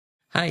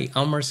Hi,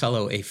 I'm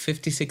Marcelo, a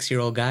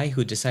 56-year-old guy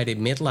who decided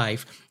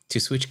midlife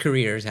to switch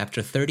careers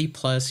after 30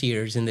 plus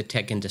years in the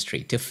tech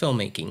industry to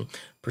filmmaking,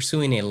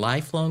 pursuing a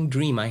lifelong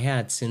dream I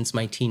had since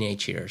my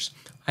teenage years.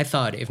 I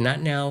thought, if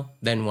not now,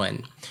 then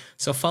when?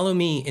 So follow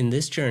me in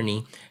this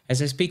journey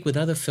as I speak with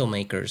other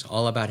filmmakers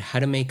all about how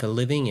to make a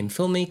living in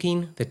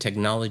filmmaking, the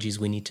technologies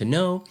we need to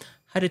know,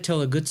 how to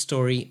tell a good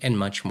story, and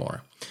much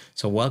more.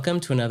 So welcome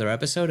to another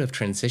episode of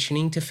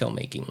Transitioning to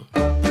Filmmaking.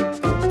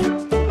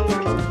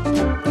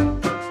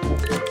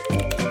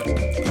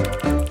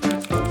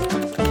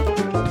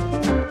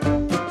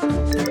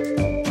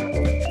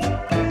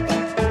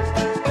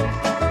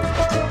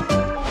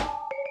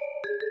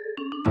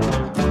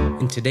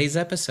 In today's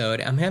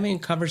episode, I'm having a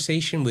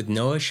conversation with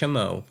Noah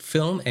Chameau,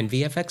 film and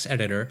VFX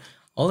editor,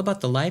 all about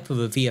the life of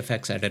a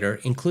VFX editor,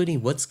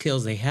 including what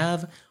skills they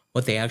have,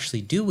 what they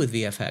actually do with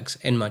VFX,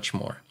 and much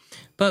more.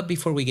 But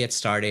before we get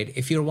started,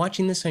 if you're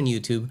watching this on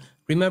YouTube,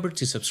 remember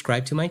to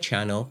subscribe to my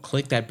channel,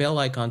 click that bell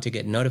icon to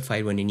get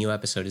notified when a new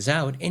episode is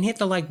out, and hit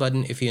the like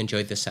button if you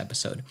enjoyed this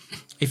episode.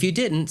 If you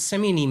didn't,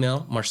 send me an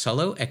email,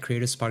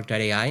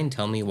 marcelo@creativespark.ai, and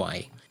tell me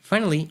why.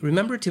 Finally,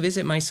 remember to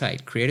visit my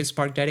site,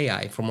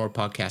 creativespark.ai, for more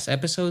podcast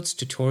episodes,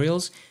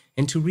 tutorials,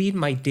 and to read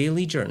my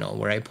daily journal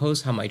where I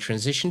post how my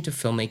transition to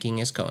filmmaking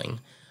is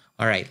going.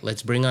 All right,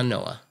 let's bring on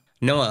Noah.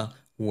 Noah,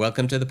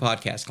 welcome to the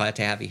podcast. Glad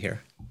to have you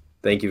here.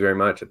 Thank you very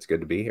much. It's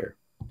good to be here.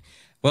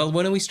 Well,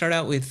 why don't we start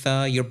out with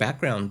your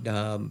background?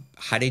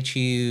 How did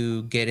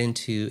you get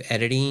into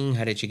editing?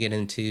 How did you get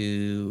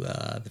into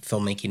the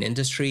filmmaking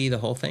industry, the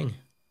whole thing?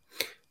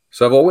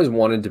 So I've always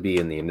wanted to be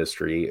in the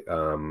industry.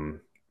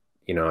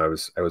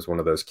 I was one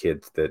of those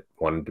kids that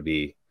I wanted to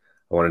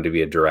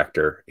be a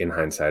director. In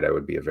hindsight, I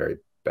would be a very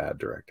bad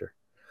director.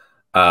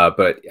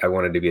 But I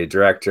wanted to be a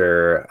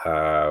director,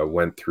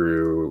 went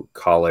through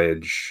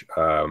college,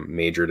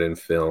 majored in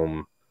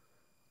film,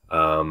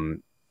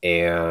 and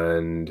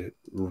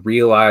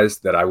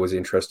realized that I was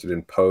interested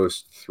in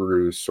post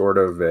through sort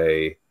of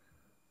a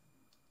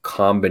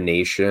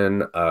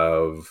combination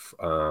of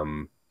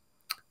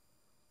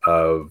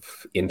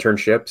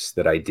internships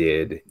that I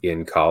did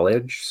in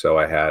college. So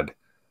I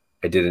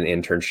did an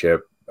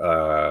internship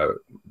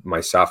my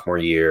sophomore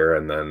year,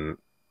 and then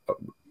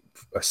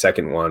a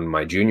second one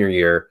my junior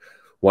year.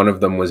 One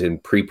of them was in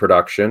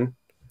pre-production.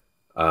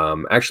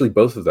 Actually,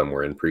 both of them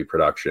were in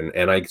pre-production,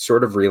 and I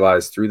sort of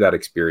realized through that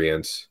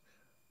experience,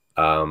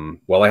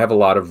 while I have a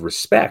lot of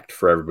respect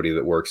for everybody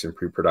that works in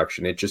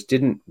pre-production, it just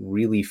didn't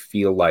really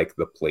feel like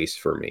the place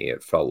for me.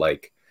 It felt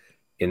like,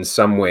 in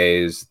some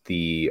ways,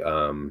 the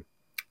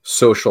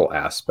social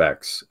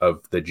aspects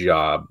of the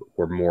job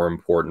were more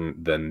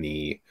important than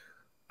the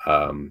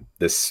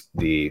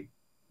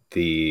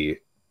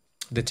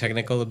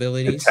technical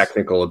abilities?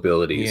 technical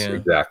abilities. Yeah.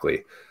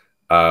 Exactly.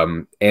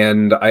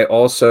 And I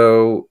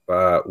also,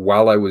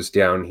 while I was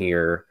down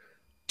here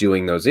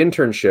doing those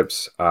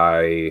internships,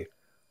 I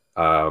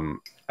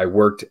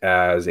worked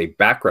as a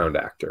background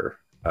actor,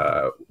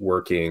 I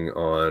worked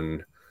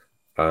on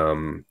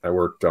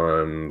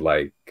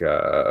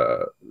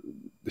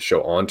the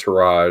show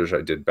Entourage. I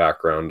did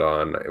background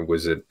on, I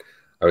was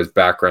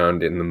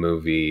background in the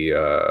movie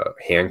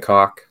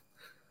Hancock.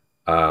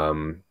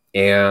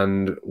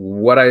 And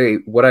what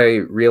I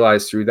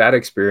realized through that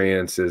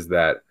experience is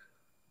that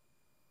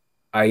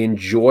I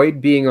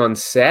enjoyed being on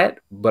set,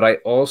 but I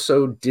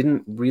also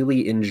didn't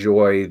really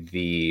enjoy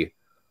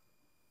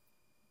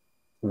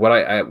what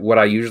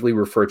I usually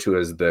refer to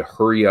as the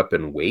hurry up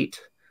and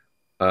wait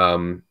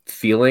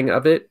feeling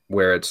of it,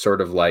 where it's sort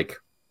of like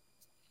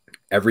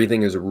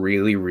everything is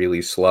really,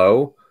 really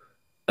slow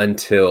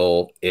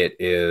until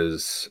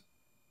it's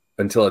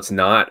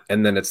not,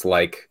 and then it's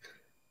like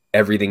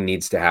everything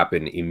needs to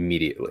happen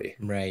immediately.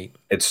 Right.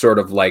 It's sort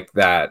of like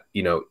that,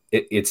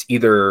 it's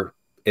either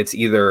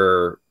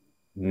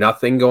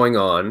nothing going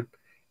on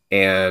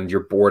and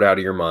you're bored out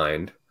of your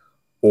mind,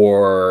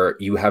 or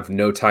you have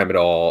no time at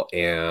all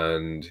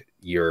and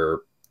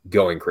you're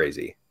going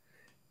crazy.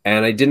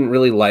 And I didn't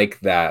really like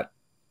that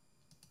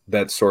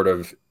sort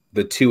of,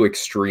 the two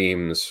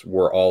extremes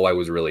were all I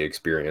was really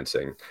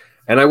experiencing.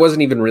 And I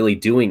wasn't even really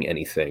doing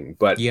anything,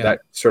 but Yeah. that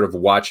sort of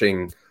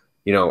watching,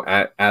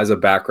 as a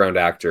background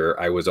actor,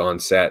 I was on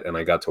set and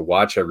I got to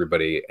watch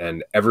everybody,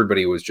 and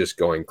everybody was just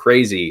going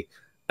crazy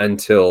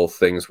until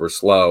things were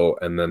slow.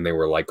 And then they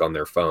were like on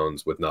their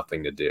phones with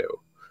nothing to do.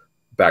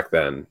 Back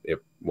then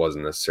it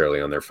wasn't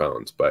necessarily on their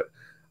phones, but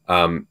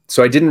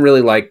so I didn't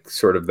really like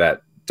sort of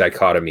that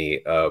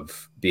dichotomy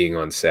of being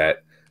on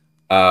set.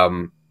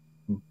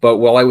 But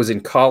while I was in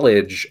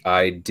college,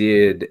 I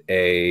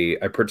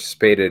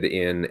participated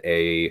in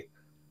a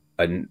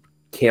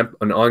camp,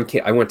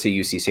 I went to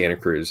UC Santa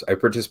Cruz. I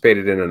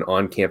participated in an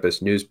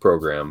on-campus news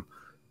program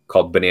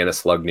called Banana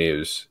Slug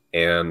News.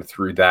 And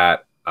through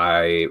that,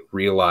 I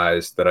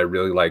realized that I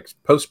really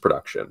liked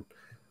post-production,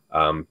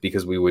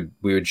 because we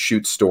would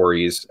shoot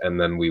stories, and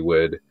then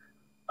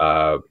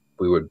I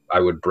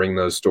would bring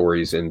those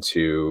stories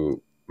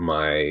into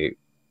my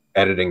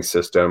editing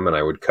system, and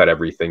I would cut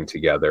everything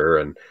together.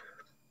 And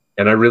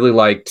and I really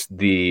liked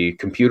the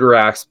computer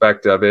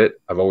aspect of it.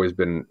 I've always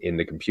been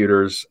into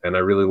computers, and I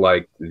really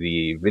liked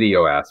the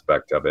video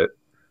aspect of it.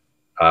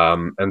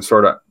 And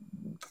sort of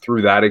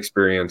through that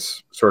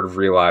experience, sort of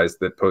realized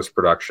that post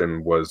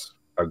production was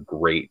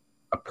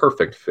a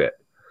perfect fit.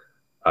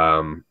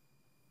 Um,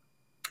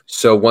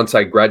 so once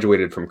I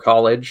graduated from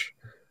college,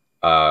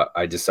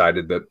 I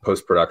decided that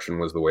post production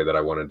was the way that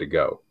I wanted to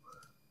go.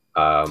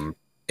 Um,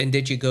 And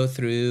did you go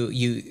through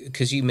you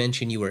because you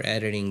mentioned you were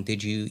editing,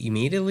 did you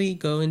immediately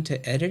go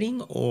into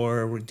editing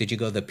or did you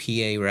go the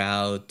PA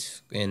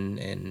route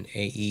and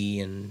AE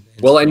and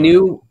well, I so on?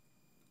 knew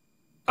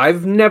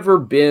I've never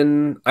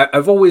been,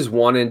 I've always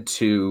wanted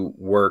to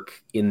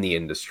work in the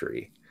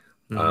industry.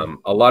 Hmm.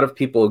 A lot of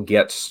people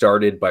get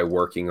started by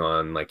working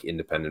on like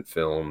independent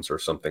films or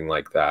something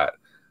like that.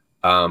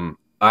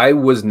 I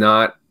was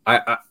not,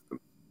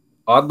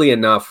 oddly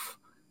enough,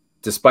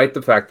 despite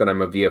the fact that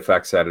I'm a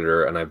VFX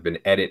editor and I've been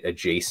edit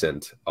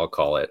adjacent, I'll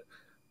call it,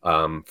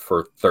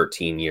 for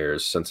 13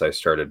 years since I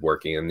started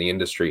working in the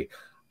industry,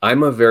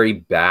 I'm a very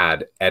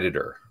bad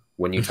editor.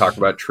 When you talk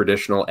about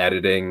traditional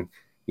editing,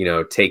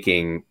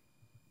 taking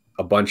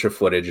a bunch of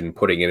footage and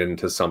putting it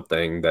into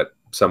something that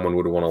someone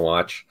would want to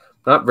watch,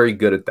 not very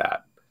good at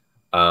that.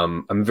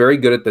 I'm very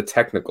good at the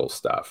technical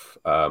stuff.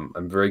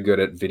 I'm very good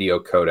at video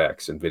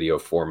codecs and video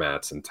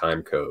formats and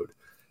time code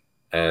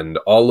and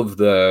all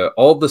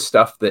the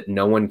stuff that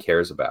no one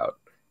cares about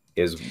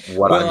is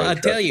what I'm Well, I'll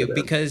tell you interested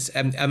in. because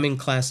I'm in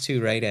class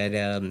too, right, at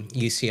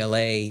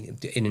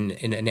UCLA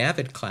in an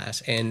Avid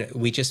class, and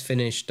we just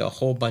finished a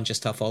whole bunch of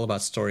stuff all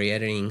about story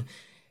editing,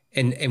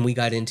 and we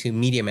got into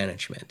media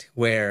management,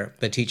 where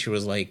the teacher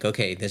was like,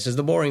 "Okay, this is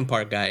the boring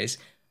part, guys."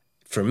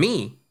 For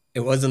me,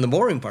 it wasn't the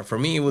boring part. For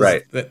me, it was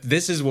Right.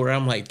 this is where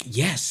I'm like,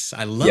 "Yes,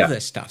 I love Yeah,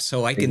 this stuff,"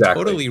 so I can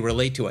exactly. totally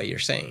relate to what you're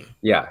saying.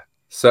 Yeah.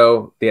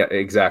 So, yeah,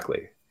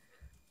 exactly.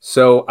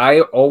 So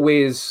I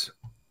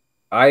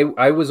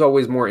was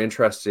always more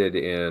interested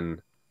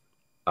in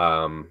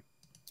um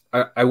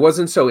I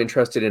wasn't so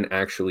interested in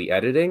actually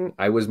editing.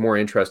 I was more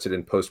interested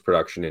in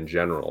post-production in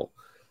general.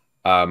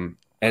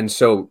 And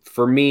so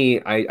for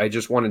me, I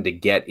just wanted to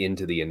get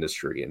into the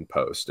industry in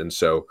post. And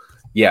so,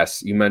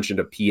 yes, you mentioned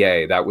a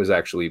PA. That was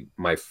actually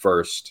my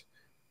first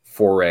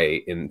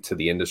foray into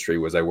the industry.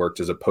 Was I worked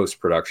as a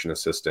post-production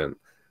assistant.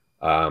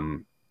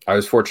 I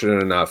was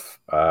fortunate enough,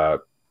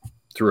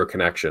 through a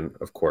connection,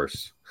 of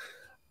course,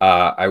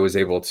 I was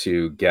able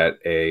to get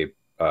a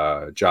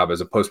job as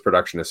a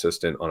post-production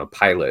assistant on a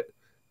pilot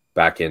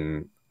back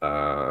in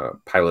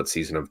pilot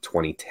season of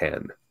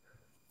 2010.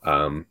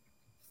 Um,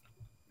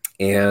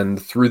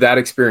 and through that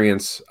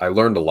experience, I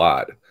learned a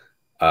lot.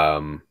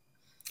 Um,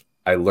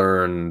 I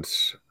learned,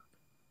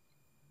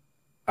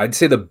 I'd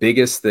say the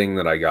biggest thing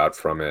that I got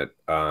from it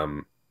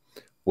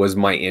was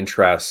my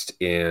interest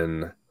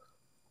in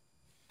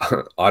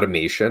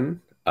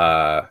automation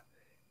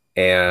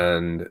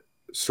and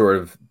sort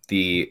of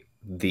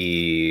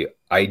the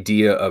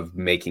idea of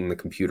making the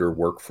computer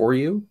work for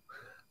you.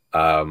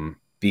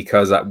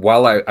 Because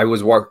while I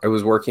was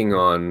working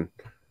on,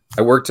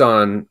 I worked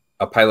on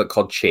a pilot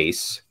called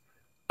Chase.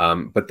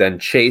 But then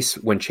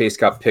when Chase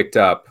got picked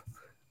up,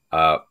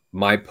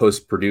 my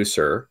post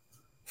producer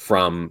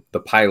from the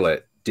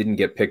pilot didn't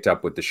get picked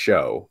up with the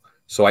show.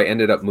 So I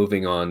ended up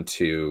moving on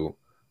to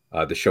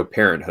the show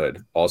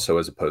Parenthood, also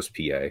as a post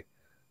PA.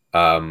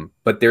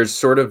 But there's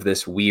sort of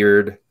this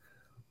weird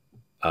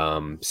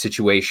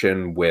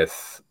situation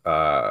with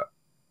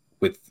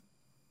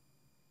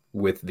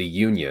with the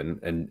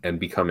union and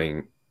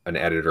becoming an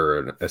editor,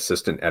 an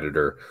assistant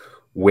editor,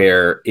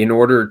 where in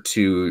order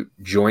to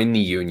join the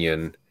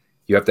union,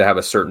 you have to have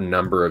a certain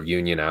number of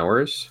union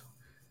hours.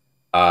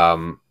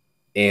 Um,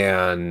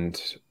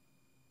 and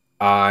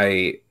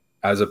I,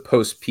 as a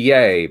post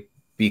PA,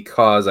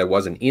 because I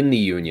wasn't in the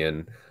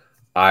union,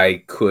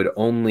 I could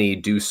only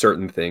do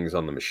certain things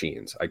on the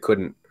machines. I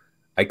couldn't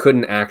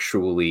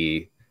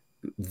actually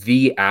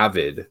the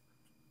Avid,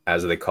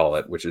 as they call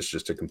it, which is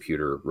just a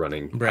computer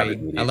running Avid Right. I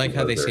Media like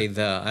how they Composer. say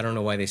the. I don't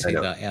know why they I say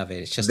know. the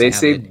Avid. It's just They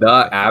say Avid. the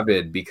But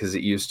Avid because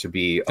it used to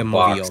be a the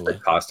box that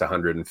Moviola. cost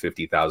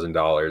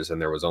 $150,000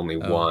 and there was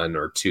only Oh. one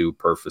or two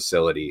per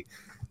facility.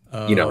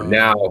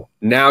 Oh.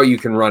 Now you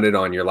can run it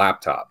on your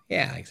laptop.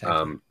 Yeah.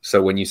 Exactly.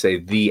 So when you say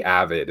the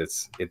Avid,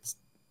 it's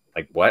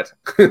like what?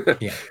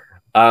 Yeah.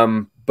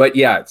 But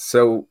yeah,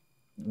 so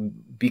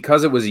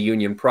because it was a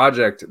union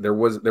project, there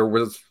weren't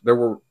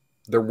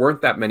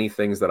that many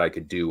things that I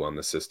could do on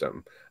the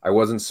system. I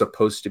wasn't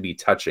supposed to be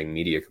touching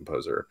Media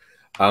Composer.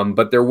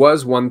 But there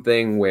was one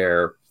thing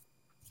where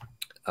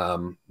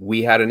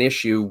we had an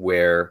issue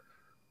where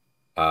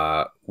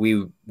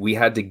we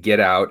had to get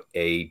out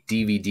a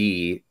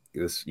DVD.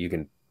 This you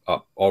can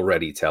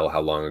already tell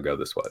how long ago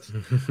this was.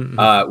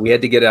 We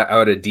had to get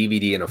out a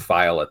DVD and a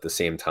file at the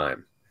same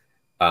time.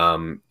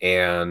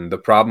 And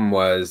the problem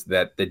was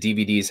that the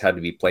DVDs had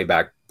to be played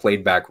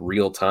back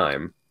real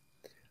time,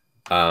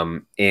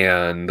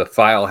 and the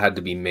file had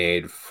to be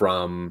made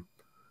from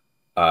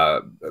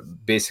uh,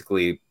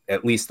 basically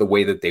at least the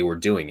way that they were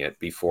doing it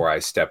before I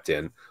stepped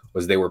in.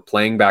 was they were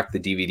playing back the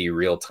DVD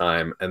real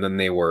time, and then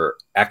they were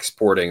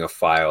exporting a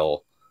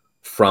file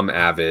from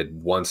Avid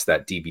once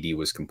that DVD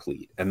was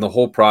complete. And the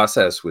whole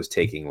process was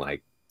taking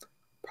like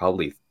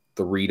probably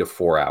 3 to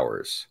 4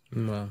 hours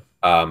Wow.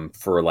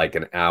 for like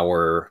an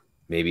hour,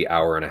 maybe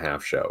hour and a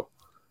half show.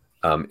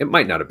 It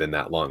might not have been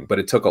that long, but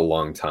it took a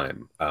long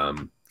time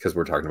because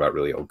we're talking about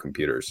really old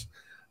computers.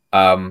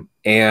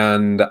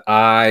 And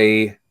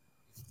I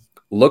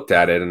looked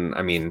at it, and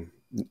I mean,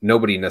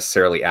 nobody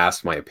necessarily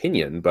asked my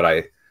opinion, but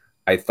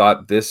I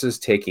thought this is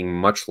taking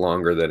much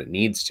longer than it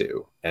needs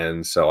to.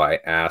 And so I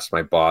asked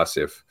my boss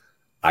if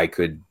I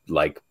could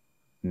like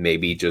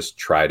maybe just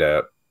try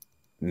to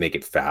make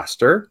it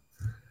faster.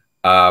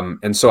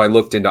 And so I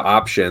looked into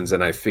options,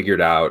 and I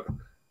figured out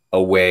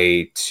a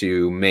way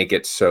to make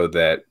it so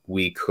that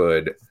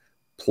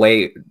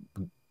play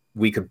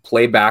we could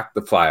play back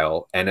the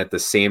file and at the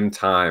same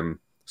time,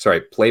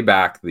 sorry, play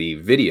back the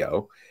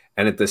video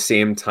and at the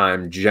same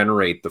time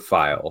generate the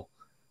file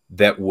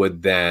that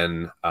would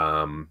then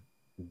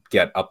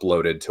get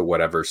uploaded to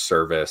whatever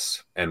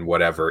service and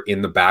whatever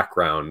in the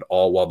background,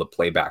 all while the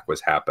playback was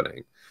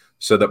happening.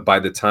 So that by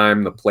the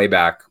time the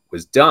playback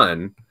was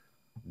done,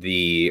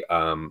 the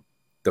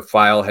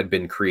file had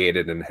been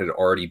created and had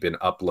already been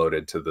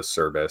uploaded to the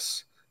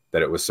service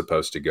that it was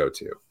supposed to go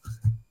to,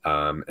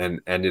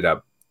 and ended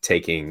up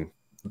taking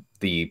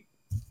the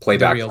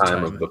playback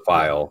time of the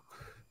file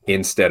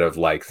instead of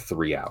like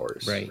 3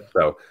 hours. Right.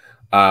 So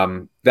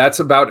that's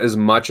about as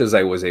much as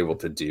I was able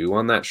to do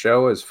on that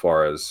show as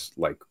far as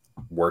like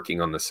working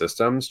on the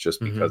systems,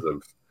 just because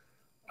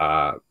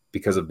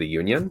of the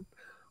union.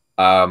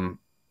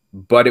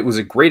 But it was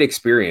a great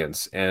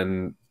experience,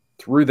 and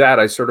through that,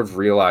 I sort of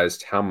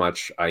realized how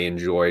much I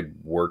enjoyed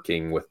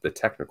working with the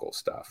technical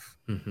stuff.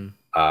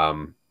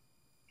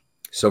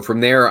 So from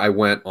there, I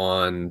went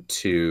on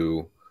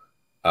to,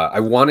 I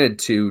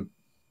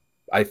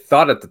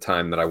thought at the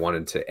time that I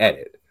wanted to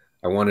edit.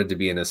 I wanted to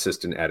be an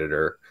assistant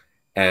editor.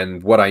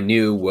 And what I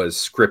knew was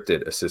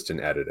scripted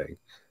assistant editing.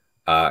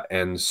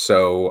 And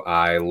so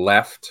I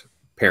left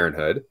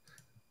Parenthood,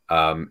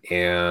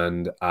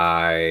 and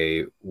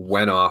I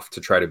went off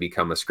to try to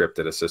become a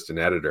scripted assistant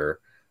editor.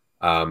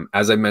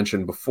 As I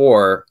mentioned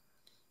before,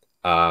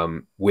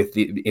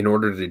 in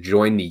order to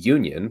join the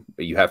union,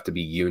 you have to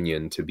be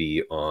union to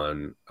be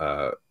on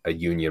a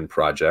union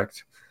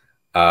project.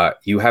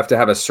 You have to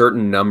have a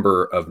certain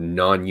number of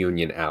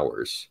non-union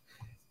hours,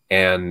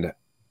 and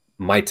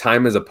my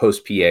time as a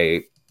post PA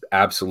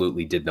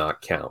absolutely did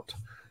not count.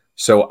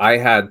 So I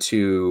had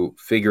to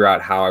figure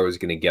out how I was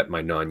going to get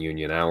my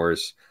non-union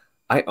hours.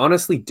 I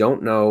honestly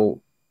don't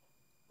know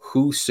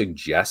who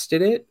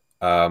suggested it,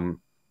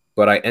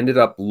 but I ended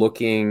up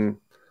looking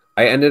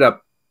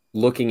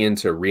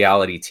into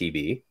reality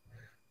TV,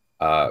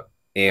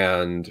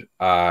 and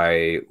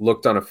I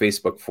looked on a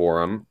Facebook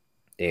forum,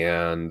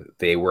 and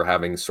they were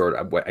having sort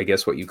of, I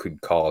guess, what you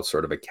could call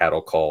sort of a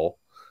cattle call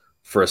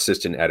for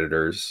assistant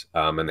editors,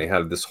 and they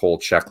had this whole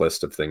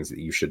checklist of things that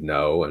you should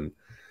know, and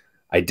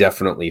I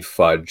definitely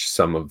fudged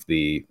some of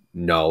the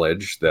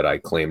knowledge that I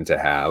claimed to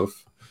have.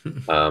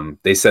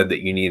 They said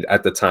that you need,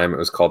 at the time, it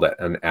was called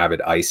an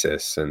Avid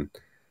ISIS, and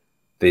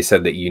they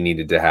said that you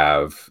needed to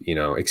have,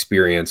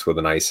 experience with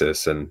an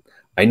ISIS, and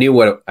I knew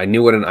what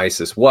an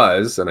ISIS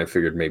was, and I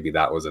figured maybe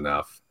that was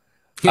enough.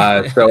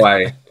 So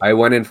I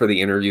went in for the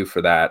interview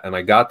for that, and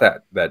I got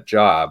that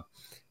job.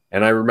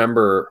 And I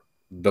remember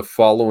the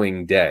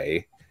following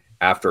day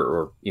after,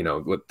 or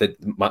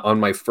on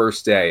my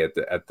first day at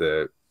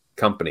the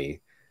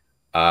company,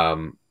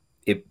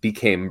 it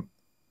became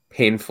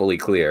painfully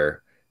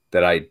clear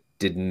that I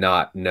did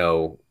not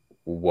know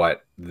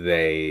what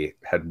they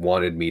had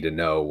wanted me to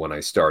know when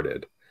I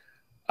started.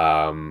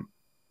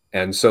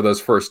 And so those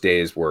first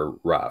days were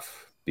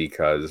rough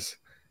because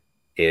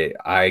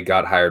I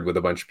got hired with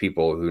a bunch of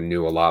people who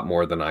knew a lot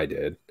more than I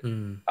did.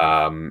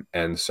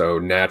 And so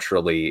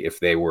naturally, if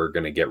they were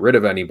going to get rid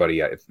of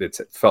anybody, it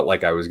felt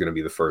like I was going to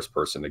be the first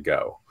person to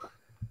go.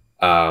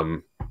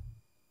 But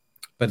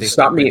they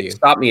stop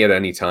me at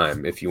any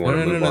time if you want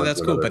to move on. No,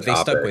 that's cool. But they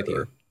stuck with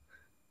you.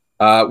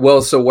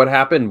 Well, so what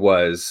happened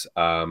was,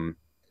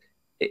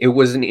 it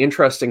was an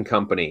interesting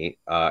company,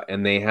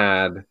 and they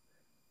had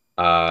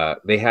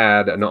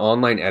an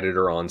online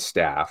editor on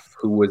staff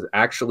who was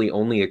actually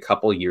only a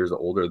couple years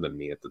older than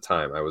me at the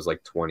time. I was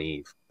like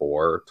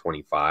 24,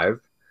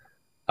 25,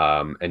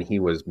 and he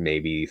was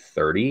maybe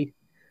 30.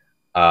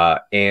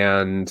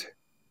 And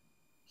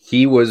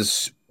he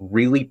was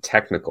really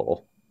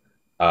technical,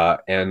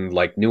 and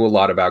like knew a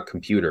lot about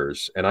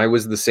computers. And I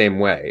was the same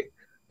way,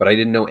 but I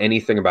didn't know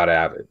anything about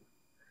Avid.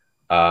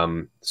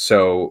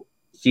 So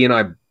he and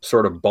I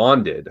sort of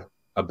bonded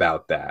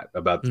about the fact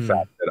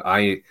that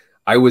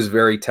I was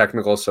very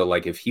technical. So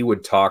like if he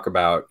would talk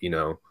about,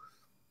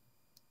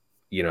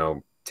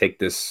 take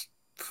this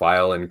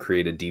file and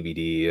create a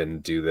DVD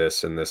and do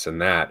this and this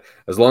and that,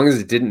 as long as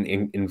it didn't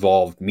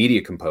involve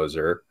Media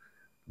Composer,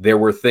 there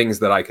were things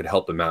that I could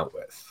help him out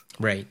with.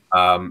 Right.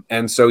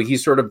 And so he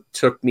sort of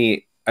took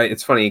me,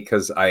 it's funny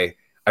because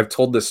I've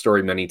told this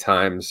story many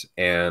times,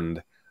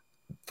 and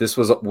this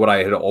was what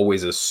I had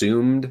always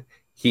assumed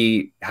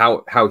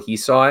how he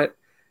saw it.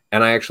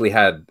 And I actually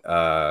had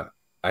I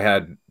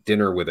had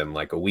dinner with him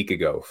like a week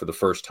ago for the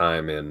first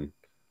time in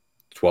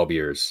 12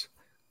 years.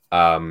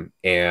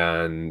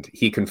 And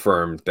he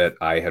confirmed that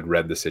I had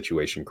read the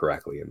situation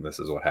correctly, and this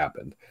is what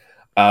happened.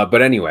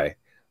 But anyway,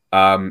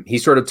 he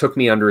sort of took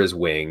me under his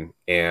wing,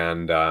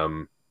 and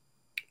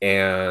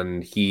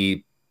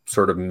he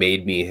sort of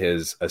made me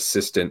his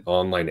assistant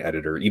online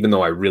editor, even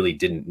though I really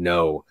didn't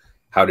know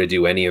how to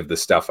do any of the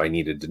stuff I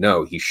needed to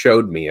know. He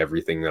showed me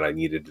everything that I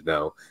needed to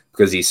know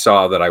because he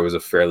saw that I was a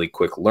fairly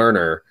quick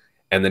learner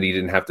and that he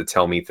didn't have to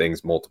tell me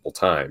things multiple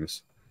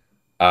times.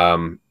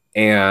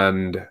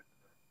 And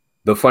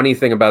the funny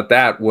thing about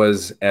that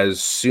was,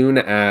 as soon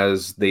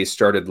as they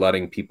started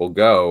letting people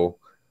go,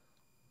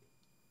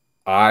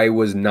 I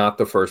was not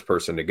the first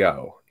person to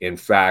go. In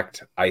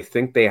fact, I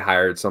think they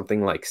hired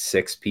something like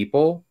 6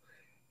 people.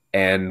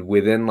 And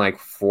within like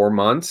 4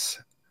 months,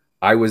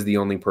 I was the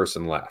only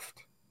person left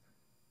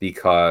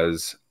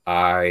because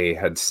I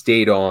had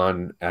stayed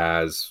on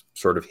as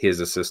sort of his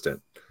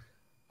assistant.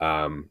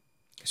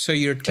 So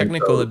your And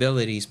technical so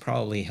abilities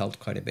probably helped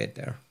quite a bit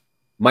there.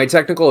 my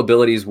technical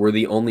abilities were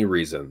the only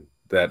reason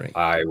that Right.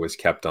 I was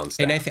kept on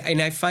staff.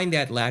 And I find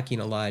that lacking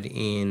a lot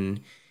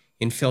in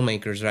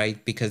filmmakers,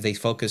 right? Because they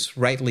focus,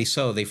 rightly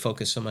so, they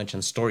focus so much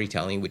on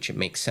storytelling, which it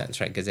makes sense,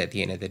 right? Because at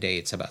the end of the day,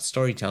 it's about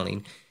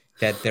storytelling.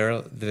 That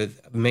the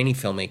many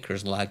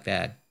filmmakers lack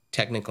that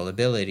technical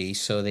ability,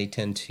 so they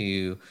tend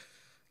to,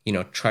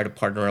 try to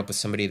partner up with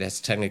somebody that's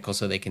technical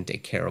so they can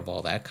take care of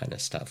all that kind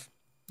of stuff.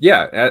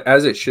 Yeah,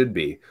 as it should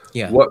be.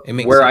 Yeah, What it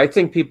makes where I sense.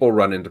 think people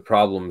run into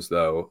problems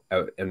though,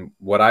 and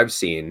what I've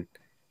seen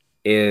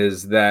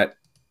is that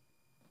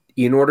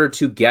in order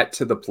to get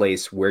to the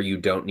place where you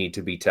don't need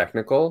to be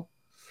technical,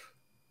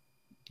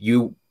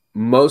 you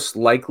most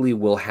likely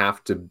will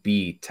have to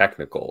be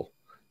technical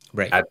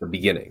Right. at the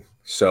beginning.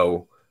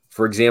 So,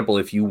 for example,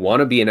 if you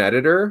want to be an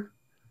editor,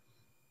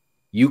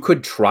 you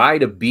could try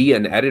to be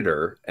an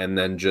editor and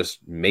then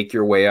just make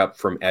your way up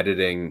from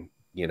editing,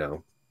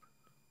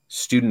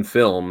 student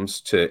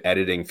films to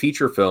editing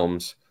feature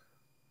films,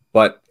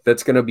 but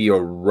that's going to be a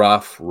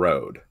rough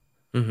road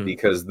Mm-hmm.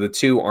 because the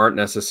two aren't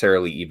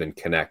necessarily even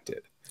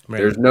connected.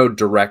 There's Right. no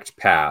direct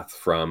path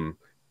from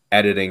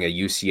editing a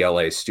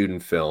UCLA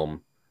student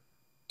film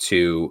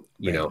to,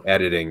 Right.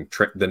 editing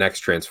the next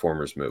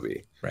Transformers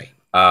movie. Right.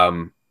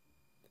 Um,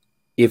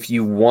 if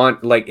you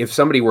want, like, if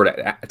somebody were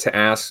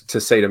to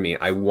say to me,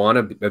 I want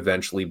to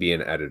eventually be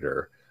an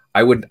editor,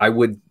 I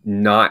would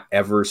not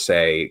ever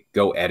say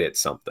go edit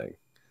something,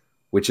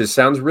 which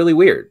sounds really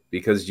weird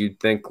because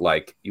you'd think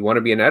like you want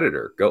to be an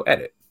editor, go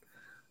edit.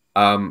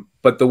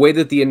 But the way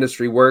that the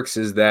industry works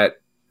is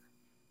that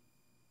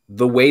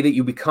the way that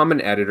you become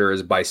an editor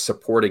is by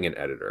supporting an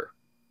editor.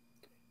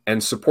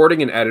 And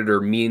supporting an editor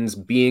means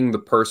being the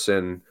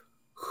person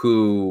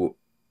who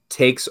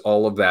takes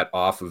all of that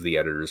off of the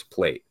editor's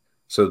plate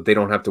so that they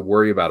don't have to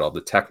worry about all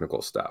the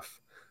technical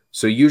stuff.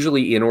 So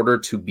usually in order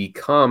to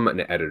become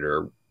an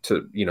editor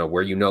to,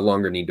 where you no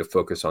longer need to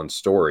focus on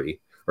story,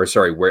 or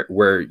sorry,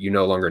 where you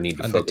no longer need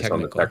to On the focus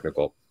on the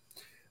technical.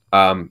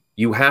 technical,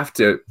 you have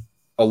to,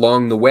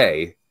 along the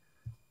way,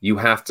 you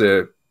have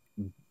to,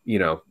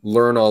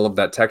 learn all of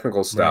that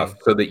technical stuff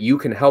Right. so that you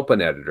can help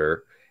an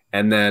editor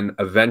and then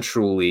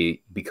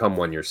eventually become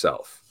one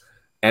yourself.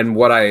 And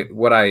one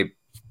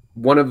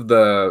of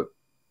the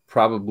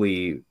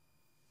probably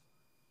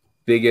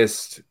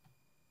biggest,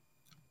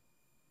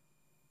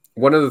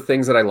 one of the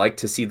things that I like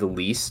to see the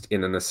least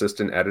in an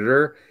assistant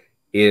editor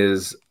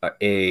is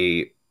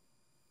a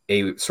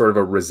sort of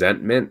a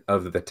resentment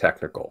of the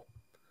technical.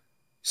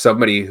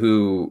 Somebody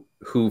who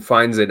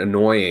finds it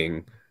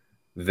annoying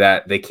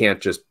that they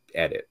can't just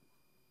edit,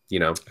 you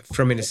know?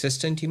 From an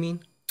assistant, you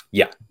mean?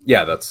 Yeah,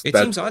 that's It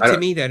that. seems odd I to don't.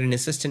 me that an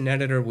assistant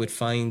editor would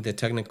find the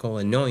technical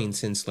annoying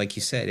since, like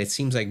you said, it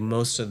seems like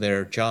most of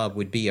their job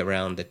would be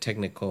around the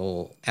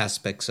technical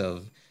aspects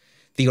of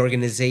the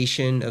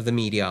organization of the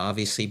media,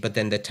 obviously, but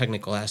then the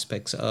technical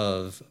aspects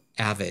of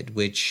Avid,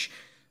 which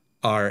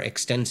are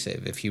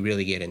extensive if you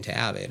really get into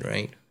Avid,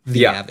 right? The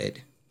Yeah,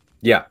 Avid.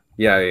 yeah.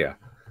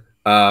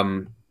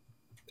 Um,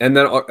 and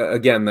then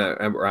again,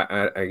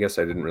 I guess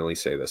I didn't really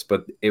say this,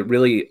 but it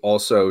really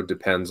also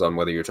depends on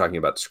whether you're talking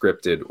about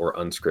scripted or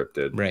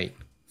unscripted Right.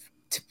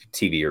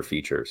 TV or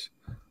features.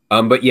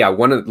 But yeah,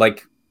 one of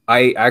like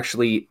I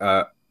actually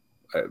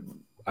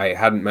I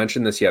hadn't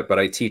mentioned this yet, but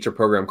I teach a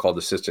program called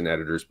Assistant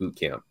Editors Boot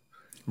Camp,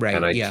 and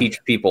Right. I Yeah.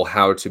 teach people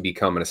how to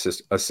become an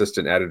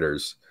assistant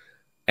editors.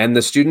 And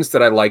the students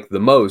that I like the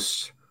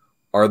most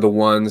are the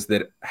ones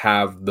that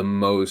have the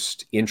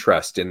most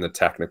interest in the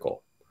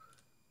technical,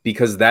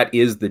 because that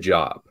is the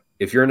job.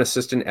 If you're an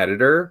assistant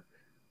editor,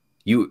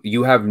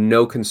 you have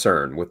no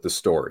concern with the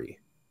story,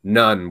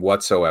 none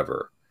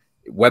whatsoever.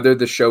 Whether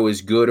the show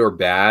is good or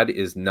bad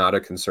is not a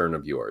concern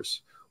of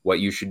yours. What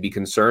you should be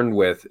concerned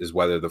with is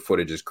whether the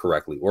footage is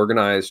correctly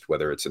organized,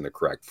 whether it's in the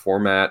correct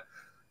format.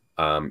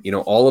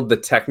 All of the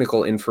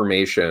technical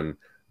information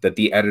that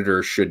the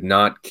editor should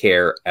not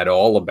care at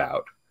all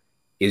about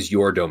is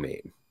your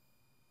domain.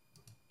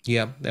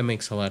 Yeah, that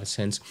makes a lot of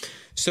sense.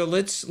 So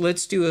let's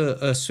do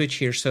a switch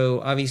here.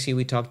 So obviously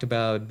we talked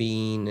about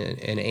being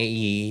an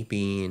AE,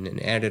 being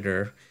an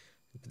editor,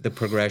 the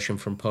progression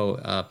from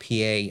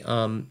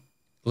PA.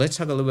 Let's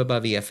talk a little bit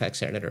about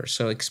VFX editor.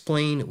 So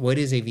explain what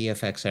is a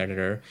VFX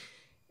editor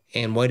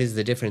and what is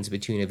the difference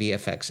between a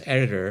VFX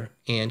editor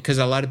and because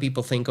a lot of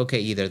people think, okay,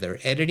 either they're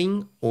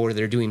editing or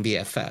they're doing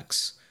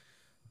VFX.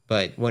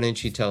 But why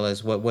don't you tell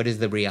us what is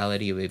the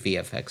reality of a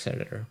VFX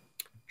editor?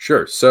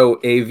 Sure. So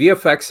a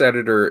VFX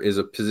editor is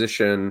a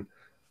position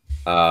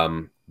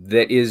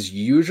that is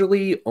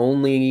usually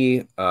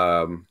only,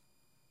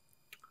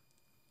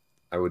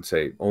 I would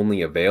say,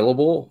 only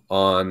available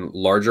on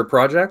larger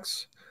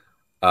projects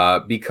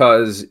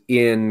because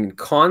in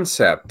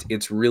concept,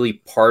 it's really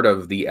part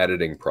of the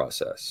editing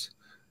process.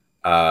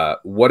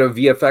 What a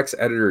VFX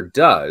editor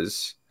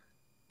does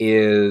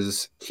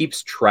is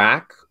keeps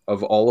track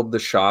of all of the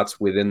shots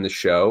within the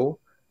show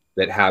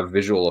that have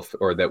visual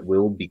or that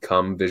will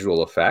become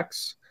visual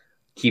effects,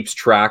 keeps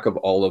track of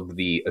all of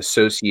the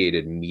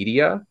associated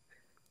media,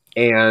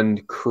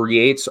 and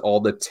creates all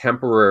the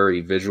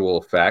temporary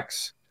visual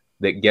effects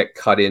that get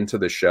cut into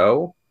the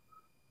show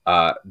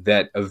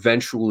that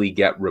eventually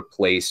get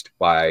replaced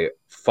by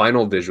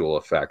final visual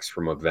effects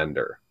from a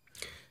vendor.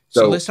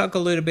 So So let's talk a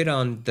little bit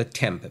on the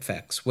temp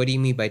effects. What do you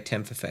mean by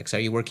temp effects? Are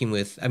you working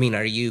with, I mean,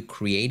 are you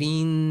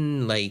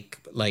creating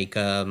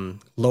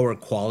lower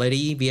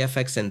quality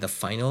VFX than the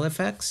final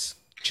effects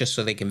just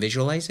so they can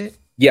visualize it?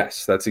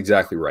 yes, that's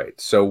exactly right.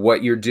 So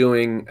what you're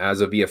doing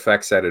as a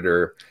VFX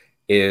editor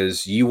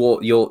is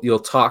you'll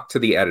talk to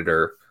the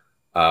editor,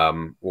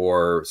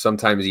 or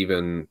sometimes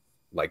even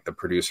like the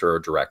producer or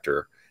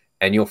director,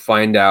 and you'll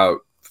find out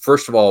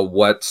first of all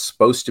what's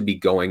supposed to be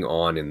going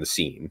on in the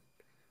scene.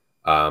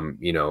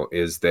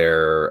 Is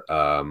there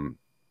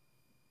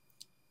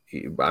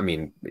I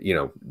mean,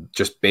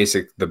 just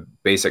the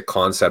basic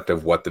concept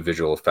of what the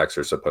visual effects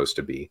are supposed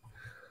to be.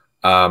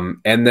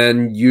 And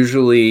then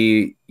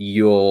usually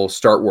you'll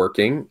start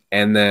working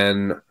and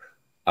then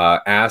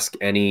ask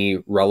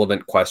any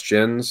relevant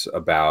questions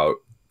about,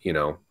 you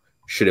know,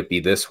 should it be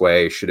this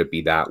way? Should it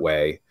be that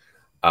way?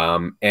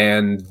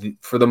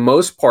 For the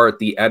most part,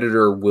 the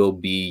editor will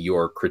be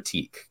your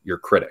critic.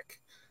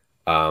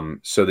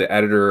 So the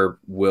editor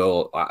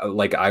will,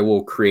 like, I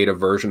will create a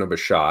version of a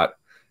shot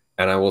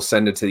and I will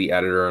send it to the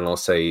editor and I'll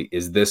say,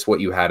 is this what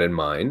you had in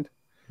mind?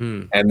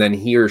 Hmm. And then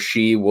he or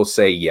she will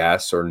say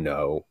yes or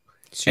no.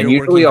 So And you're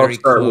usually working I'll very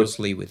start with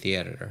closely with the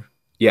editor.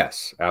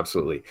 yes,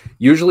 absolutely.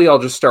 Usually I'll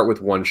just start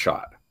with one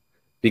shot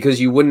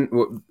because you wouldn't,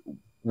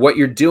 what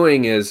you're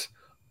doing is,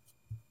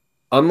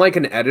 unlike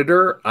an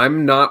editor,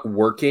 I'm not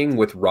working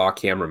with raw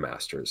camera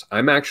masters.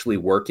 I'm actually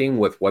working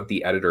with what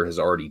the editor has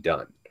already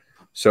done.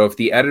 So if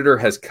the editor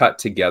has cut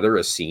together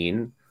a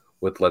scene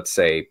with, let's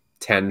say,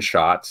 10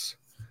 shots,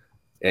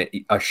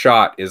 a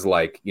shot is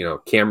like,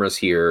 camera's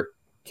here,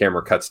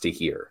 camera cuts to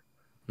here.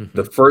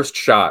 The Hmm. first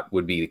shot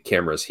would be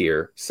cameras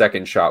here,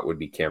 second shot would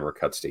be camera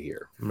cuts to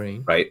here,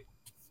 Right. right?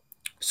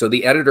 So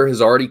the editor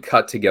has already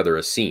cut together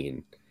a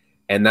scene,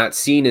 and that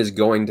scene is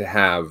going to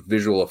have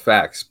visual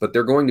effects, but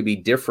they're going to be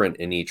different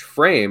in each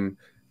frame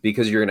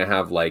because you're going to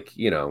have, like,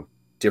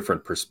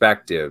 different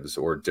perspectives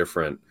or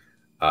different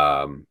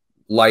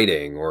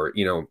lighting or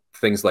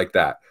things like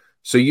that.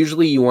 So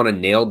usually you want to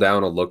nail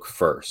down a look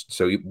first.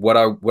 So what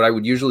I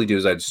would usually do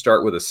is I'd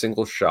start with a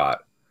single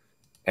shot,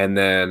 and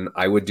then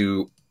I would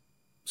do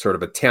sort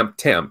of a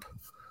temp,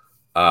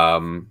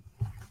 um,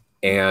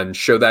 and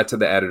show that to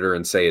the editor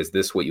and say, is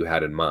this what you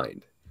had in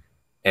mind?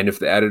 And if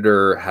the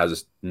editor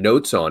has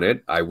notes on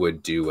it, I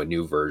would do a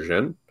new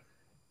version.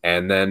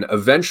 And then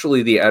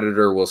eventually the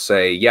editor will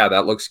say, yeah,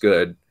 that looks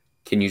good.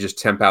 Can you just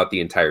temp out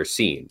the entire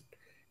scene?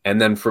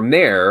 And then from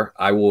there,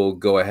 I will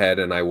go ahead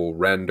and I will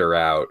render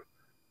out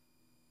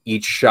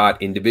each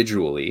shot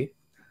individually.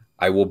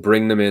 I will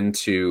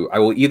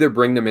either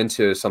bring them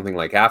into something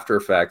like After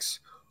Effects,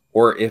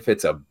 or if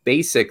it's a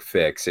basic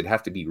fix, it'd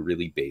have to be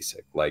really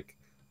basic, like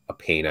a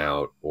paint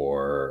out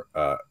or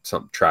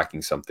some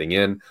tracking something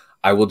in.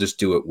 I will just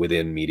do it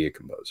within Media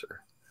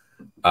Composer.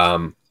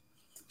 Um,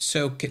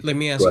 So let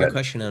me Go ask you a ahead.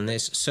 question on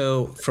this.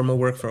 So from a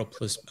workflow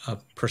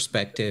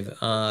perspective,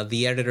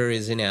 the editor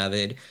is in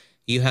Avid.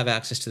 You have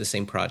access to the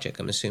same project,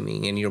 I'm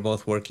assuming, and you're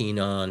both working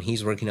on,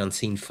 he's working on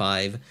scene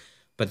five,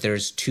 but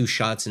there's two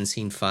shots in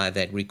scene five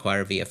that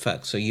require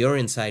VFX. So you're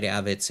inside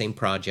Avid, same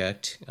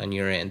project on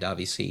your end,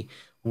 obviously.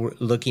 We're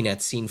looking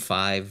at scene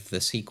five,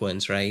 the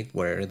sequence, right,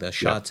 where the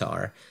Yeah, shots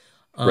are.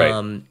 right.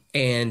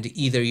 And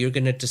either you're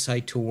going to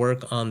decide to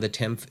work on the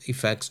temp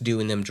effects,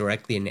 doing them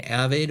directly in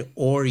Avid,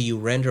 or you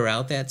render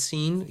out that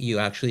scene, you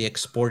actually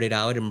export it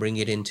out and bring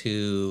it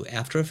into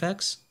After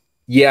Effects.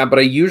 Yeah, but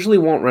I usually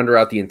won't render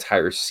out the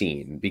entire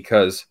scene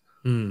because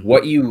Hmm.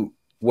 what you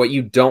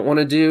don't want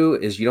to do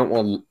is you don't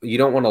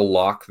want to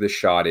lock the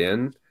shot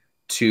in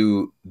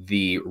to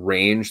the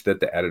range that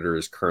the editor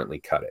is currently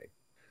cutting.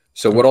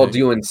 So what I'll Okay.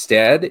 do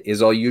instead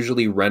is I'll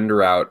usually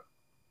render out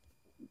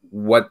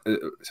what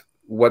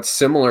what's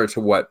similar to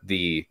what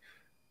the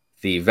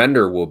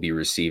vendor will be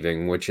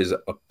receiving, which is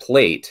a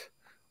plate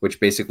which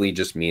basically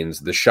just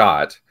means the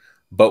shot,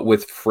 but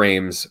with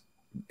frames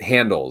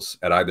handles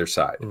at either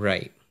side.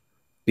 Right.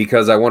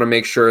 Because I want to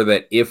make sure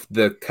that if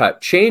the cut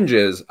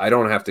changes, I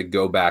don't have to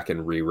go back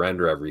and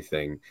re-render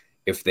everything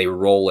if they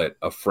roll it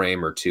a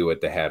frame or two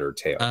at the head or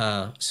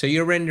tail. So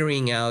you're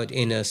rendering out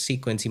in a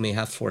sequence, you may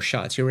have 4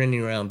 shots. You're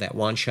rendering around that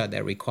one shot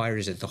that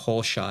requires it, the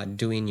whole shot,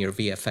 doing your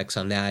VFX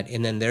on that,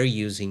 and then they're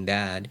using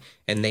that,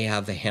 and they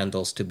have the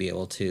handles to be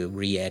able to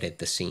re-edit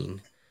the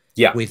scene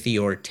Yeah, with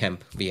your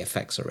temp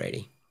VFX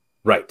already.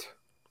 right.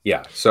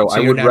 Yeah. So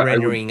So you're not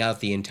rendering out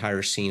the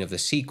entire scene of the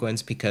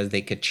sequence because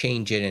they could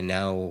change it, and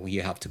now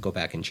you have to go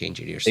back and change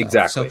it yourself.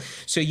 exactly.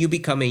 So you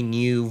become a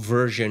new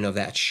version of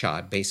that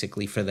shot,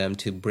 basically, for them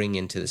to bring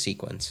into the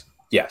sequence.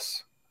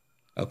 Yes,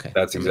 Okay,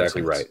 that's that makes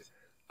exactly sense.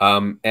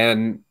 right.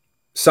 And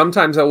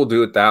sometimes I will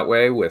do it that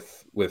way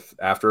with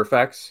After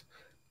Effects.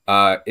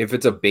 If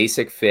it's a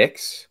basic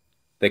fix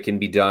that can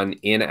be done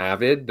in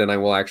Avid, then I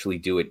will actually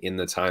do it in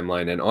the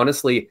timeline. And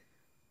honestly,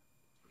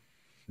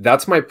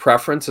 that's my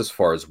preference as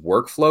far as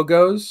workflow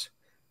goes,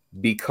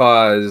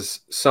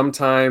 because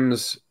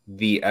sometimes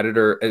the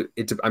editor,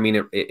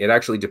 it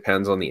actually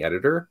depends on the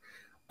editor.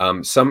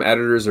 Some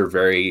editors are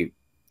very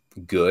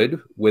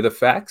good with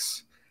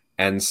effects,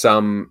 and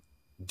some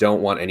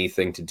don't want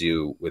anything to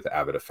do with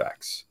Avid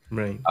effects.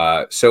 Right.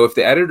 So if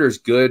the editor's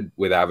good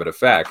with Avid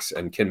effects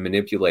and can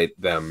manipulate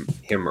them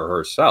him or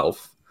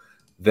herself,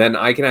 then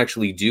I can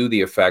actually do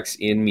the effects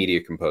in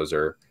Media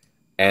Composer.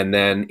 And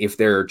then if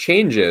there are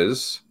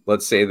changes,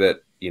 let's say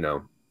that,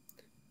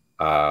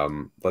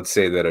 let's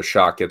say that a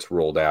shot gets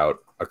rolled out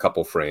a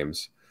couple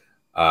frames,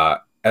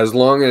 as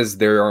long as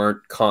there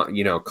aren't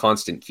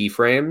constant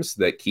keyframes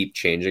that keep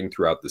changing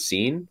throughout the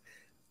scene,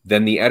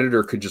 then the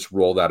editor could just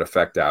roll that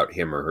effect out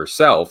him or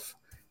herself,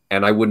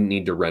 and I wouldn't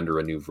need to render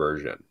a new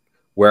version.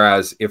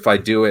 Whereas if I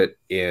do it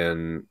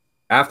in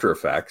After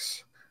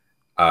Effects,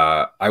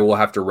 I will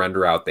have to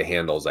render out the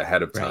handles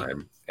ahead of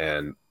time,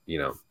 and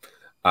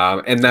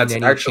and that's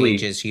any actually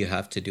changes you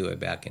have to do it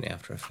back in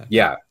After Effects.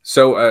 yeah.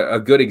 So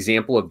a good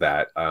example of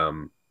that,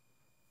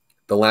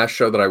 the last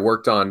show that I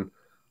worked on,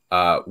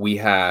 we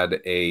had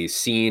a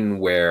scene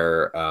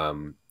where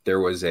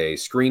there was a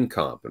screen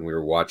comp, and we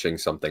were watching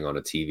something on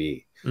a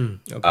TV.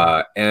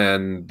 Okay.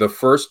 And the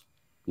first,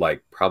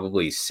 like,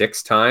 probably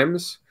 6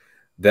 times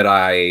that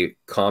I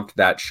comped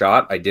that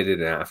shot, I did it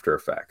in After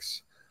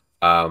Effects.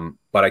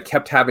 But I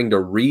kept having to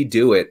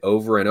redo it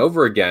over and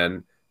over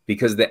again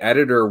because the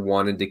editor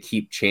wanted to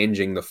keep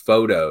changing the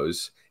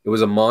photos. It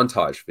was a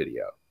montage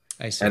video.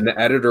 I see. And the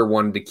editor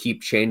wanted to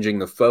keep changing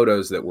the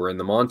photos that were in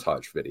the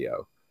montage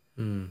video.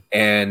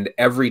 And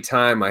every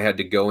time I had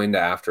to go into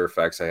After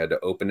Effects, I had to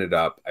open it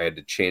up. I had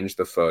to change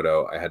the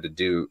photo. I had to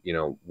do,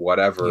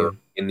 whatever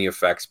in the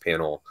effects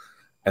panel.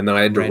 And then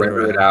I had to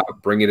render it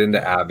out, bring it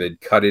into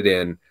Avid, cut it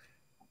in.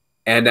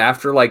 And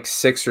after like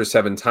 6 or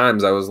 7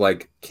 times, I was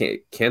like,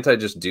 can't I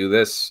just do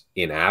this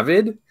in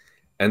Avid?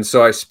 And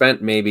so I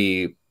spent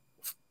maybe,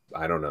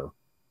 I don't know,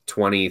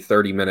 20,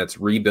 30 minutes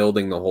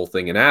rebuilding the whole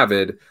thing in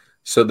Avid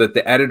so that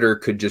the editor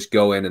could just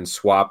go in and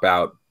swap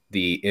out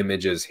the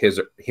images,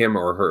 him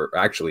or her.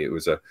 Actually, it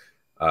was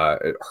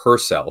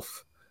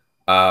herself,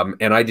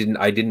 and I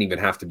didn't even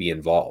have to be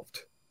involved.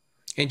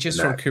 And just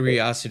from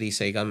curiosity's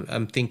sake,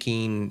 I'm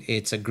thinking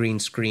it's a green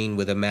screen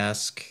with a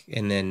mask,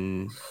 and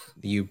then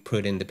you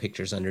put in the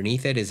pictures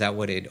underneath it. Is that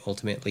what it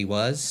ultimately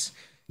was?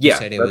 Yeah,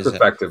 that's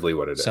effectively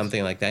what it is.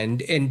 Something like that.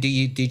 And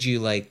did you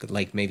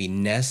like maybe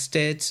nest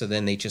it so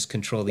then they just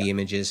control the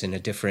images in a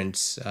different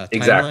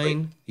exactly.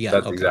 timeline? Yeah,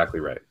 that's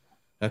exactly right.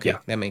 Okay,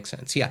 that makes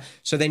sense. Yeah.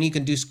 So then you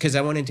can do, because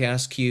I wanted to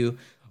ask you,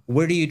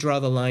 where do you draw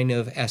the line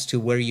of as to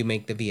where you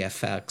make the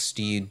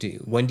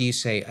VFX? When do you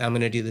say I'm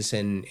going to do this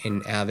in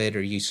Avid,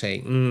 or you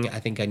say I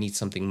think I need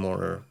something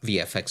more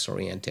VFX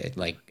oriented,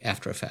 like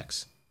After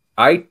Effects?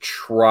 I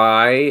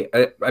try.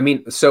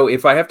 So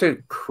if I have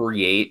to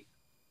create,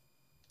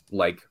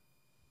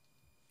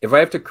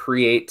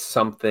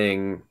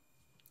 something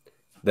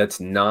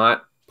that's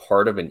not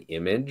part of an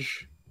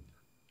image,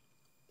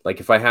 like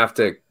if I have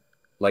to,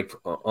 like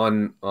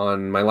on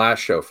my last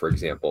show, for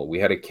example, we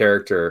had a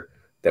character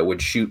that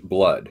would shoot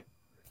blood,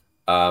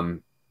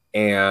 and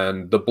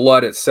the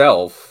blood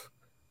itself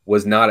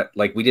was not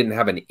like, we didn't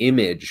have an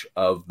image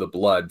of the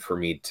blood for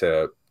me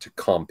to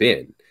comp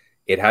in.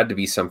 It had to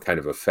be some kind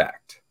of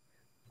effect,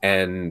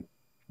 and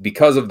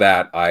because of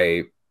that,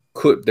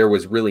 there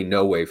was really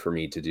no way for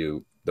me to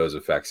do those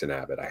effects in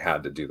Avid. I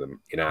had to do them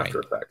in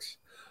After Effects.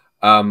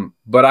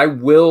 But I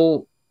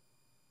will,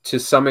 to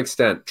some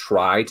extent,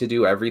 try to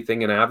do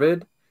everything in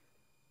Avid.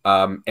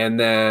 And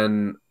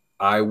then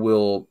I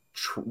will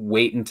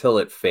wait until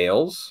it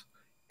fails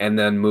and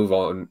then move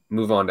on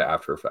to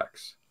After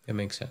Effects. That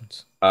makes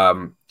sense.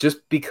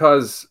 Just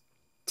because,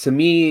 to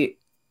me,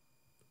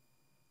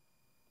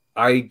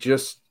 it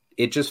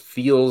just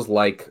feels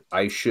like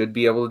I should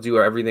be able to do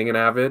everything in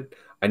Avid.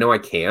 I know I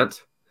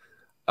can't.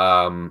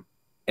 And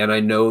I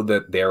know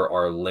that there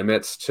are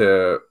limits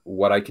to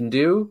what I can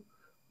do,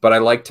 but I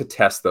like to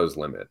test those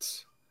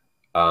limits.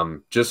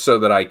 Just so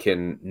that I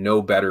can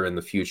know better in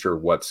the future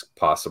what's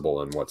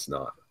possible and what's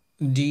not.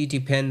 Do you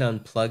depend on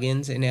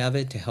plugins in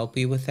Avid to help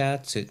you with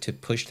that, to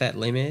push that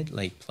limit,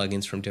 like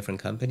plugins from different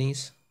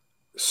companies?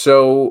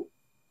 So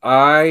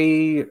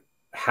I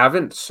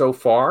haven't so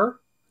far.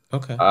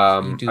 Okay,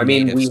 so you do I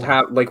mean, native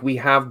stuff. we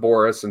have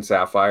Boris and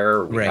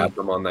Sapphire. We Right. had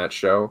them on that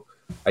show.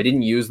 I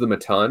didn't use them a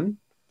ton.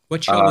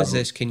 What show was Um,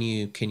 this? Can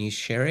you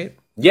share it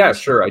with yeah, us?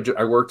 sure.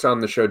 I worked on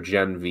the show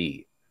Gen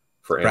V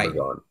for Right,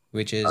 Amazon.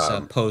 which is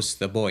Um, post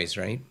The Boys,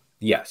 right?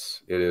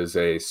 yes, it is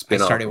a I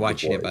spin-off started of The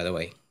watching it, Boys. by the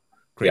way.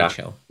 Great Yeah,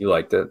 show. you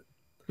liked it.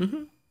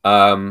 Hmm.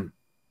 Um,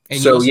 And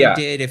you so also yeah,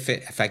 did,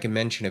 if I can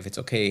mention, if it's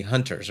okay,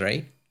 Hunters,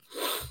 right?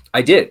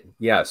 I did.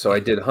 Yeah, so I Yeah,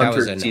 did that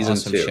was Hunter an season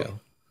awesome 2. show.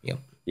 Yep.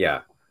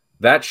 Yeah,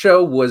 that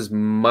show was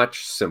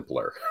much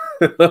simpler.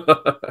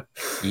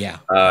 Yeah.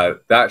 Yeah.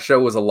 That show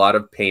was a lot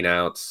of paint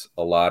outs,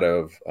 a lot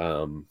of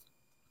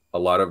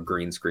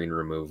green screen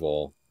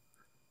removal,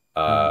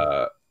 Mm.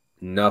 uh,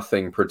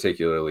 nothing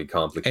particularly And most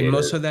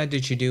complicated. of that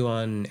did you do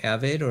on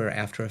Avid or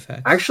After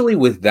Effects? Actually,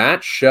 with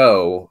that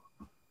show,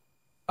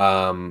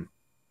 um,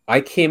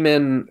 I came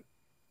in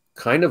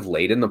kind of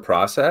late in the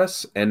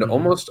process, and Hmm.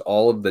 almost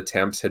all of the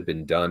temps had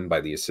been done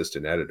by the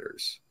assistant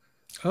editors.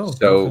 Oh, okay.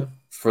 So,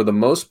 for the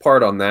most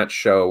part on that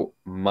show,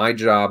 my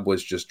job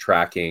was just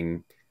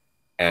tracking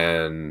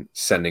and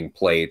sending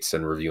plates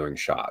and reviewing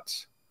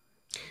shots.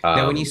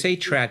 Now, when you Um, say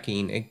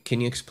tracking,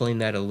 can you explain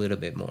that a little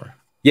bit more?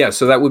 yeah,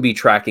 so that would be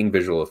tracking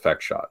visual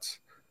effect shots.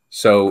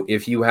 So,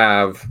 if you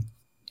have,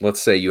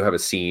 let's say you have a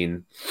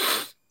scene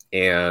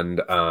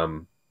and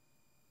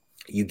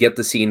you get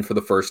the scene for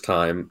the first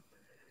time,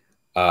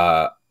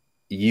 uh,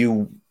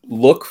 you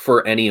look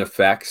for any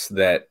effects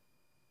that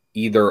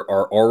either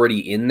are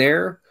already in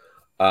there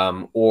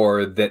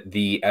or that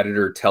the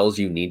editor tells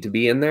you need to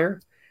be in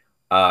there.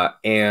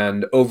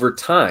 And over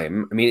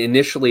time, I mean,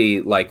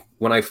 initially, like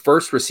when I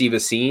first receive a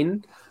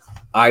scene,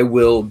 I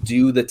will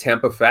do the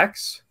temp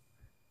effects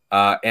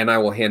and I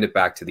will hand it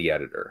back to the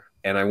editor.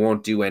 And I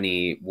won't do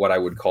any what I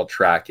would call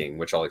tracking,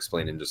 which I'll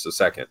explain in just a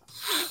second.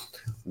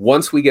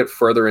 Once we get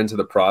further into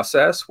the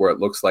process where it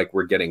looks like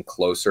we're getting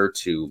closer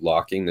to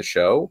locking the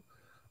show,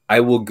 I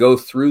will go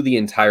through the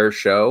entire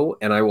show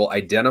and I will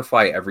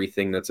identify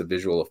everything that's a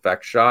visual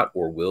effect shot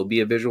or will be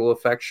a visual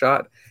effect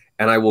shot.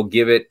 And I will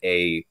give it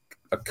a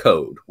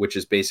code, which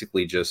is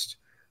basically just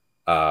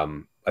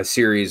a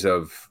series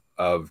of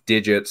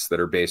digits that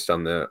are based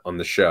on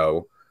the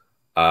show,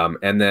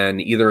 and then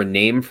either a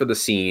name for the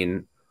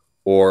scene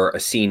or a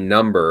scene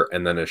number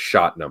and then a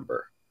shot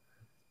number.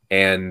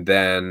 And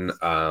then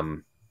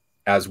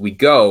as we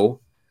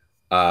go,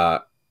 uh,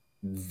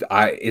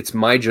 it's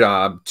my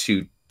job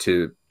to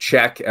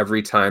check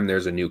every time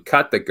there's a new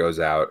cut that goes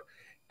out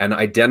and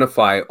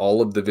identify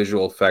all of the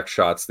visual effect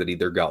shots that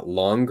either got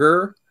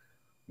longer,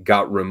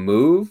 got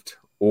removed,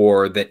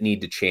 or that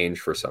need to change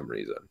for some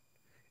reason.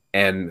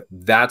 And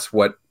that's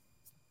what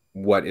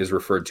is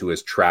referred to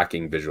as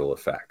tracking visual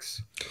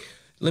effects.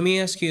 Let me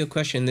ask you a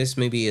question. This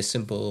may be a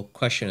simple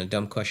question, a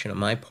dumb question on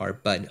my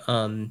part, but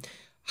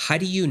how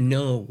do you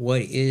know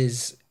what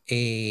is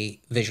a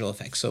visual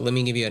effect? So let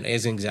me give you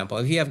as an example.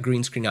 If you have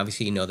green screen,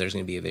 obviously you know there's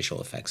going to be a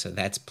visual effect, so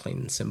that's plain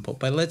and simple.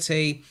 But let's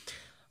say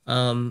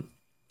um,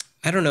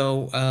 I don't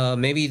know.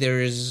 Maybe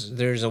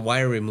there's a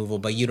wire removal,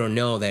 but you don't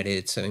know that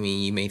it's. I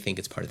mean, you may think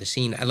it's part of the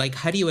scene. I like.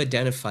 How do you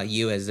identify,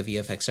 you as the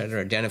VFX editor,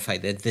 identify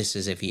that this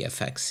is a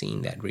VFX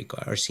scene that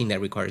require or scene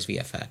that requires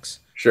VFX?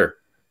 Sure.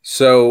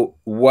 So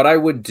what I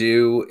would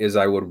do is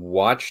I would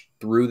watch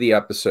through the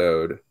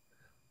episode.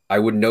 I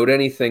would note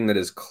anything that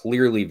is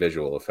clearly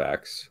visual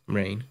effects,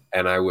 Right.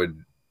 and I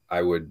would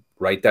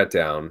write that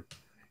down.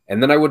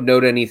 And then I would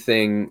note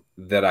anything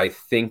that I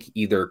think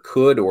either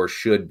could or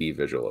should be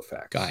visual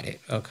effects. Got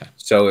it. Okay.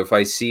 So if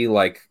I see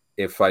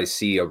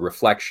a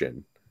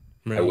reflection,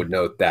 I Right. would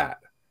note that.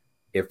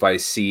 If I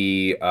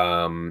see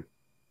A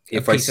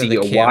if I piece of see the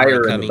a camera wire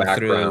in the coming through.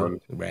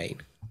 background, Right.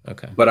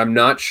 Okay. but I'm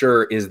not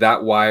sure, is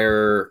that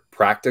wire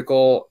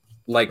practical?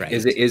 Like Right.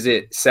 is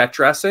it set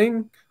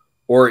dressing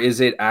or is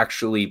it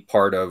actually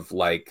part of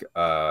like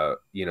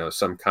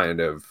some kind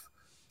of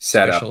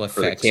setup Special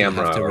for the effects you have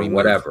camera to or remove.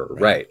 whatever,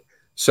 Right. right?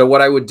 So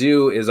what I would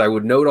do is I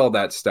would note all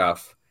that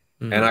stuff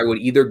and I Mm. would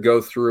either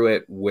go through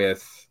it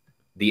with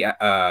the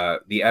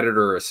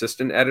editor or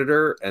assistant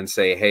editor and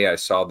say, "Hey, I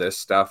saw this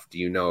stuff. Do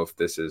you know if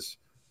this is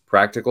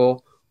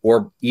practical?"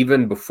 Or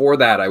even before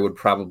that, I would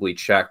probably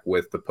check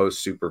with the post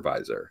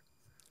supervisor.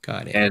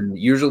 Got it. And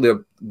usually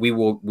we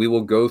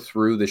will go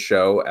through the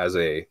show as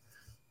a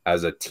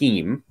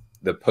team,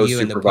 the post You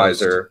and the post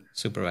supervisor,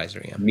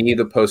 supervisor. Yeah. me,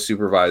 the post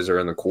supervisor,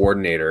 and the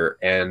coordinator,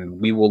 and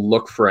we will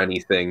look for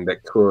anything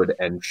that could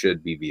and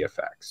should be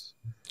VFX.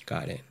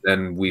 Got it.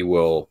 Then we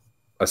will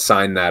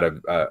assign that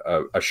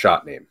a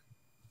shot name.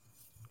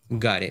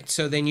 Got it.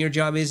 So then your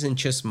job isn't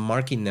just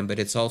marking them, but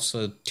it's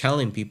also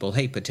telling people,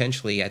 hey,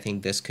 potentially, I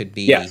think this could Yes,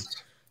 be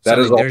that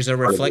is something. all There's a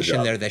part of the reflection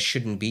job. there that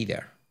shouldn't be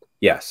there.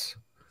 Yes.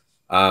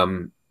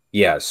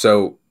 Yeah.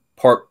 So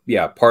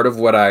part of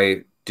what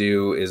I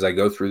do is I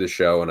go through the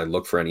show and I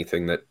look for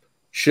anything that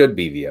should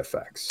be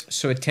VFX.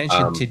 So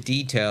attention to Um,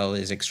 detail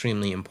is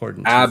extremely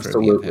important too for a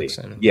VFX absolutely.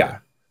 editor. Yeah.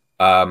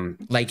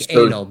 Like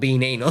So anal,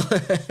 being anal.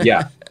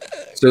 yeah.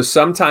 So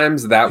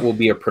sometimes that will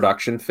be a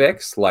production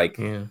fix,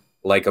 Yeah,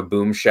 like a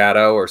boom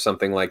shadow or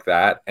something like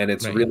that. And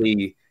it's right.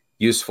 really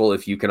useful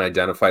if you can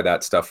identify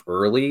that stuff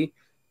early,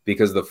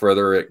 because the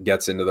further it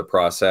gets into the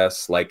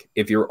process, like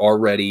if you've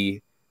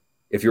already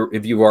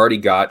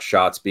got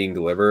shots being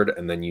delivered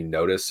and then you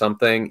notice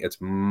something, it's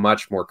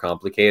much more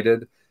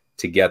complicated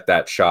to get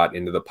that shot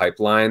into the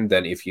pipeline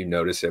than if you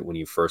notice it when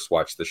you first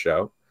watch the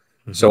show.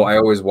 So Hmm. I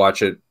always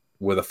watch it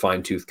with a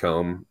fine tooth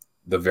comb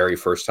the very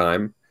first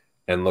time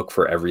and look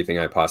for everything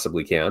I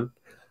possibly can.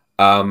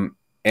 Um,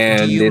 Do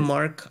and you it's,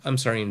 mark? I'm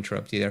sorry to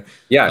interrupt you there.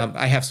 yeah,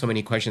 I have so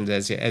many questions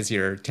as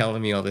you're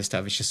telling me all this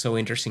stuff. It's just so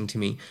interesting to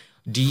me.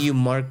 Do you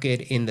mark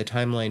it in the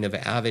timeline of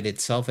Avid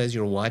itself as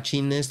you're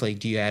watching this? Like,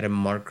 do you add a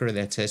marker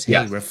that says, "Hey,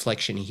 yes,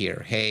 reflection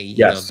here. Hey,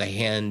 yes, the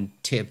hand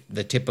tip,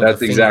 the tip of a that's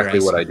finger I exactly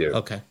what see." I do.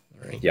 Okay,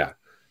 all right. Yeah.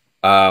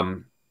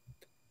 Um,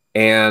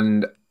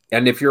 and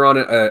if you're on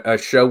a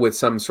show with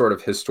some sort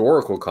of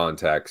historical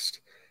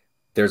context,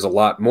 there's a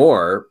lot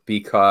more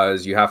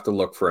because you have to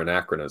look for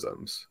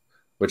anachronisms,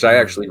 which I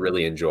Mm. actually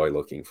really enjoy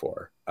looking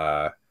for.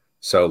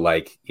 So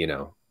like,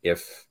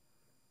 if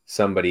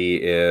somebody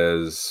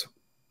is,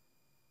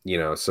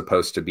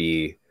 supposed to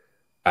be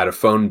at a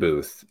phone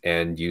booth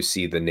and you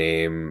see the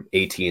name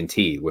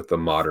AT&T with the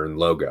modern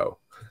logo,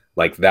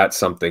 like that's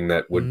something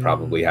that would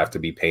probably Mm. have to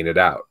be painted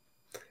out.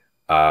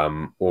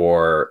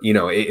 Or,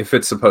 if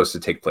it's supposed to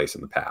take place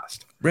in the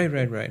past. Right,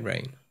 right, right,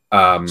 right.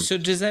 Um, So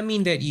does that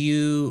mean that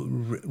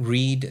you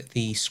read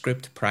the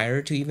script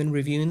prior to even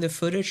reviewing the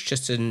footage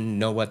just to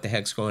know what the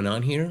heck's going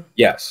on here?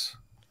 yes.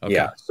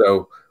 Yeah. Okay,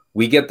 So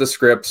we get the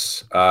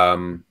scripts,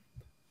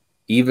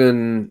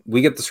 even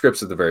we get the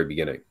scripts at the very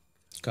beginning,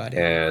 got it.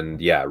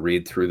 and yeah,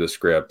 read through the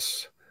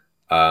scripts.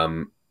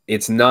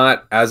 It's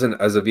not as a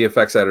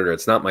VFX editor,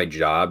 it's not my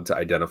job to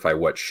identify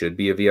what should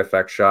be a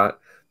VFX shot.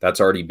 That's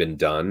already been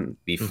done Mm-hmm.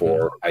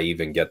 before I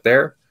even get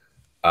there.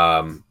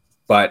 Um,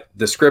 but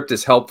the script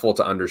is helpful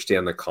to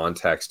understand the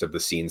context of the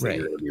scenes that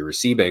you're Right. going to be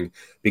receiving,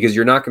 because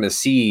you're not going to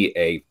see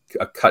a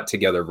cut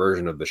together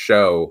version of the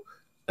show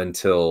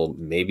until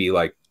maybe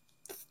like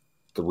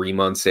 3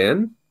 months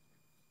in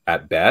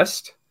at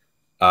best.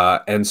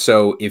 And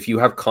so if you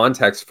have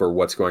context for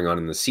what's going on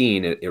in the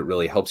scene, it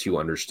really helps you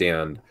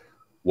understand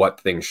what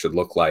things should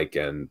look like,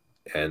 and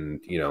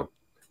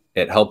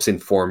it helps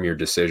inform your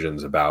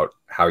decisions about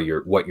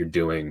what you're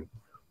doing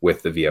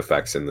with the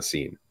VFX in the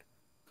scene.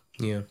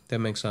 Yeah, that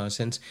makes a lot of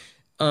sense.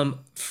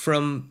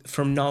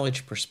 From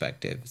knowledge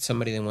perspective,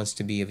 somebody that wants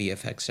to be a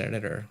VFX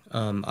editor,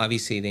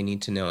 obviously they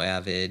need to know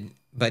Avid,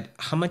 but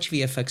how much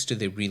VFX do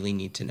they really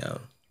need to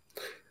know?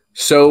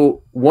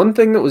 So one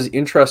thing that was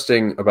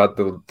interesting about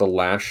the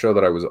last show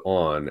that I was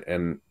on,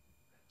 and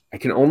I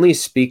can only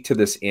speak to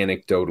this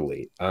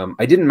anecdotally.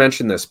 I didn't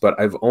mention this, but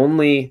I've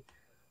only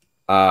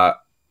uh,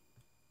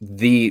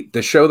 the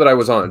show that I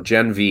was on,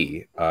 Gen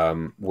V,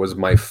 was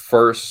my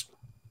first.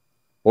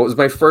 Well, it was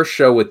my first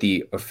show with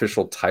the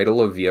official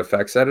title of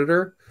VFX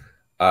editor.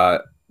 Uh,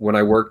 when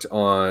I worked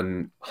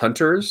on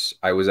Hunters,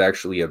 I was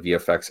actually a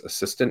VFX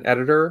assistant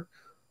editor,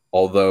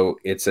 although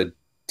it's a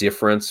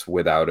difference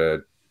without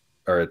a,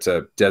 or it's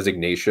a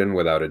designation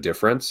without a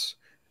difference.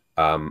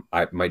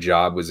 My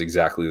job was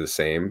exactly the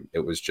same. It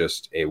was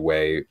just a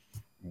way,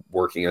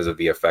 working as a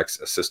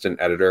VFX assistant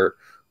editor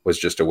was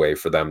just a way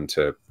for them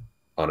to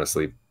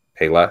honestly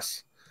pay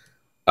less.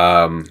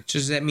 Um, So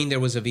does that mean there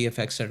was a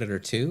VFX editor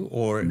too,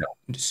 or no,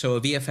 so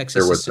a VFX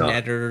there was assistant not.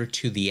 editor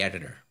to the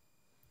editor,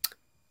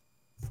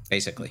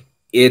 basically?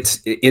 It's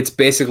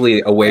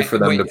basically a way for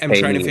them to Wait, I'm pay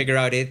trying to me. figure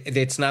out it.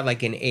 It's not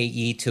like an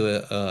AE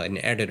to an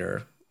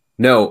editor.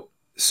 No,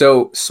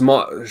 so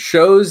small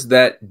shows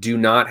that do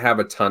not have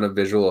a ton of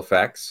visual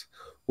effects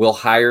will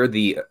hire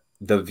the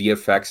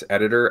VFX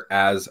editor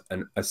as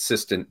an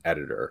assistant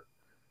editor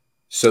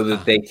so that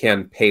Ah, they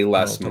can pay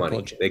less multiple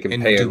money. They can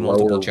and pay a do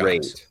multiple lower jobs.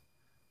 rate.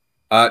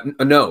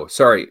 No,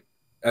 sorry,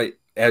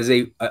 as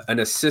an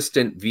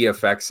assistant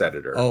VFX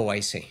editor, Oh, I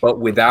see. but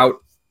Okay.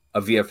 without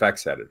a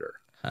VFX editor.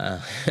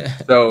 Uh,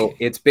 So okay.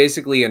 it's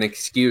basically an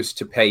excuse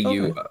to pay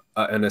you Okay.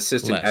 an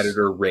assistant Less.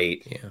 editor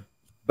rate, Yeah.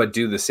 but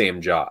do the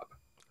same job.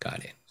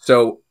 Got it.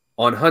 So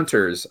on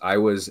Hunters, I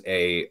was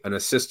an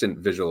assistant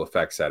visual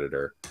effects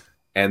editor,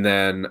 and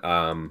then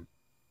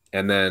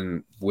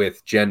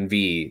with Gen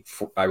V,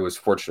 I was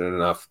fortunate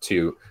enough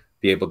to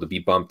be able to be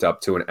bumped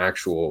up to an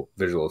actual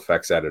visual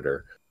effects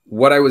editor.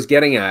 What I was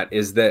getting at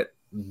is that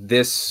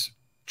this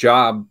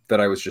job that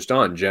I was just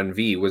on, Gen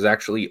V, was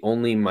actually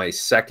only my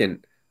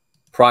second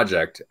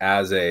project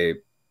as a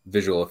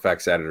visual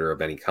effects editor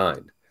of any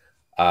kind.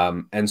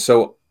 And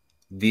so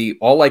the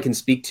all I can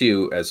speak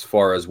to as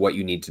far as what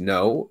you need to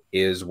know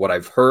is what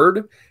I've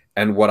heard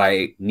and what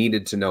I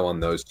needed to know on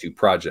those two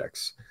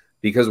projects.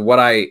 Because what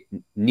I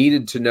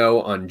needed to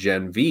know on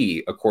Gen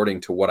V,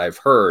 according to what I've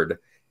heard,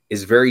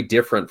 is very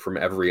different from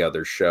every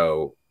other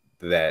show,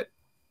 that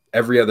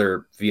every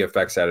other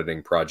VFX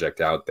editing project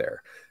out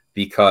there.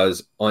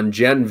 Because on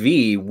Gen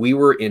V, we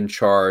were in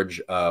charge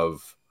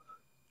of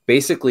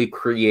basically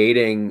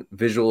creating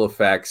visual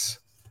effects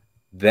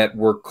that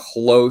were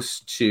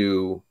close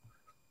to,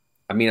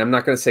 I mean, I'm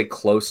not going to say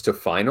close to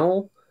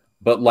final,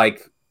 but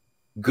like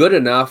good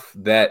enough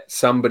that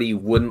somebody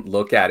wouldn't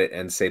look at it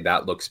and say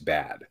that looks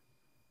bad.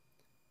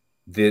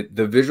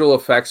 The visual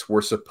effects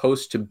were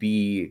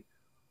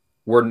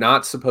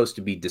not supposed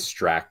to be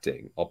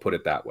distracting. I'll put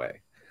it that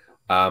way.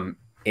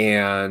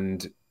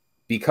 And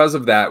because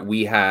of that,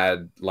 we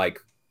had like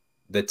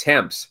the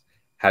temps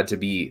had to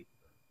be,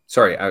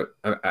 sorry,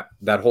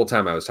 that whole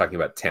time I was talking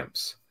about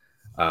temps,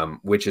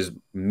 which is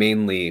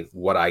mainly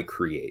what I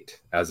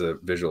create as a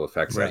visual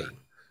effects Right.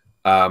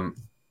 editor.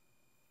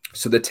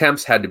 So the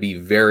temps had to be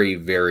very,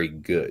 very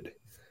good,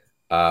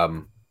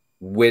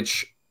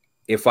 which,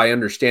 if I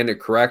understand it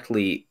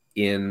correctly,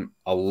 in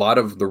a lot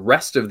of the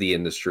rest of the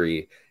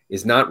industry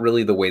is not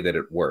really the way that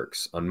it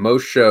works. On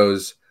most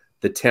shows,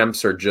 the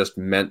temps are just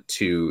meant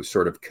to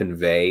sort of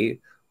convey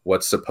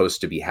what's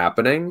supposed to be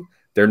happening.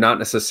 They're not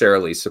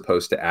necessarily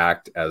supposed to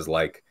act as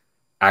like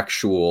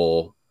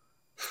actual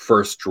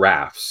first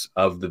drafts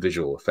of the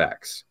visual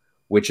effects,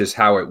 which is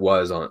how it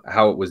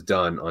was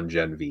done on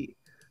Gen V.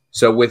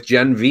 So with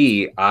Gen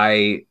V,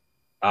 I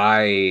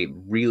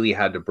really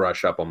had to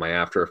brush up on my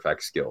After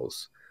Effects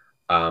skills,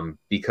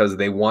 because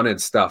they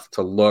wanted stuff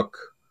to look,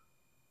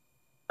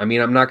 I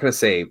mean, I'm not going to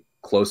say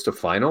close to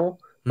final,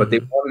 but they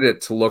Mm-hmm. wanted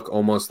it to look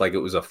almost like it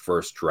was a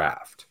first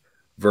draft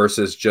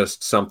versus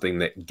just something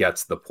that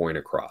gets the point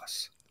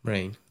across.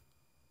 Right.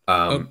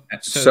 Oh, Um,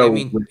 so that so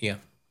mean, yeah.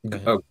 Go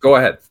ahead. go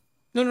ahead.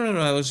 No, no, no,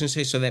 no. I was gonna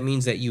say, so that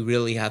means that you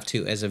really have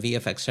to, as a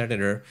VFX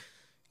editor,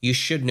 you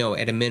should know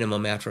at a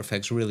minimum After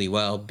Effects really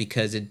well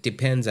because it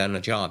depends on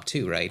a job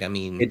too, right? I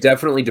mean, It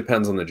definitely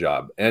depends on the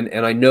job. And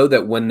I know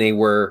that when they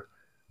were,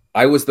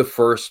 I was the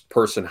first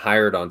person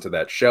hired onto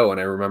that show, and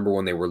I remember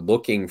when they were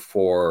looking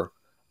for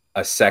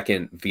a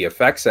second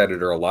VFX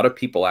editor, a lot of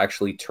people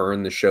actually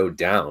turned the show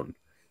down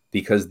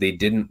because they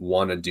didn't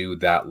want to do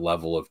that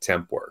level of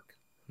temp work,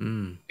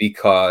 mm,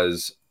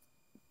 because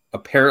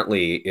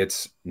apparently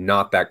it's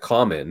not that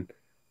common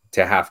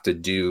to have to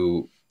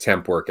do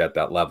temp work at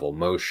that level.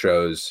 Most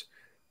shows,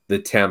 the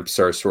temps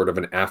are sort of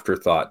an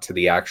afterthought to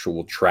the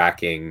actual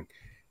tracking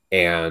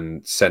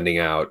and sending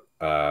out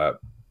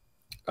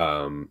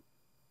um,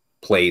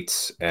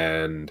 plates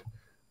and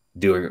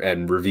doing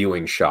and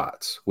reviewing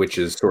shots, which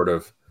is sort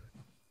of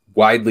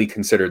widely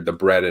considered the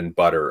bread and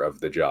butter of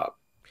the job.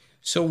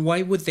 so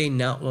why would they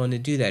not want to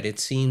do that? It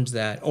seems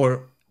that,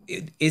 or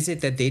is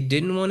it that they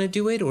didn't want to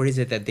do it, or is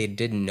it that they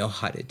didn't know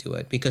how to do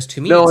it? Because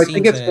to me, it No, I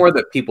think seems it's that, more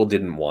that people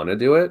didn't want to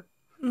do it.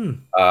 hmm,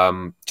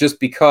 Just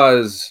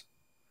because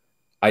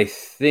I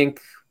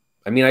think,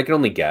 I mean, I can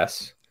only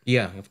guess,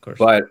 yeah, of course.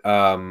 but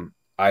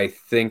I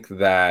think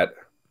that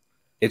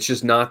it's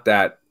just not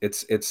that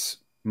it's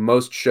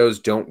most shows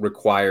don't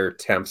require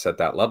temps at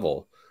that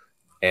level.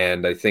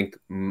 And I think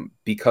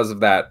because of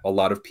that, a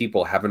lot of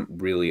people haven't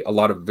really, a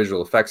lot of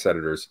visual effects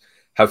editors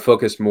have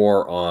focused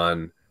more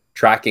on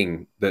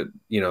tracking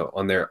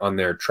on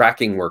their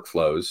tracking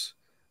workflows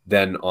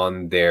than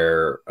on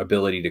their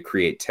ability to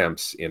create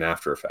temps in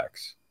After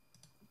Effects.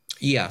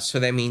 Yeah, so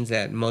that means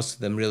that most of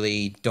them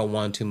really don't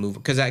want to move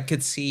because I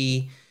could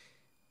see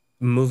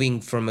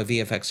moving from a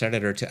VFX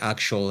editor to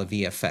actual a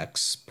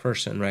VFX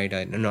person, right?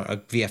 I know a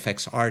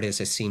VFX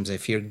artist. It seems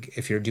if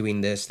you're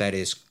doing this, that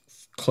is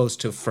close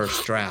to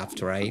first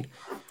draft, right?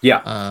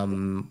 Yeah.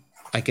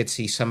 I could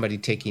see somebody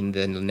taking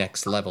the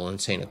next level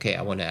and saying, okay,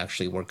 I want to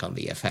actually work on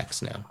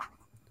VFX now.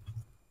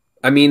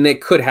 I mean,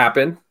 it could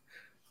happen.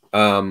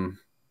 Um,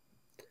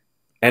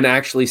 and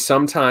actually,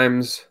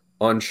 sometimes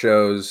on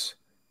shows,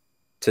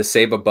 to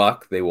save a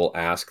buck, they will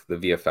ask the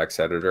VFX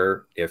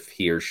editor if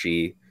he or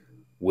she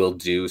will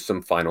do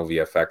some final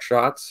VFX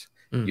shots.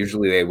 Mm,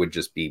 Usually, they would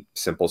just be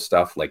simple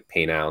stuff like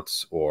paint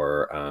outs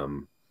or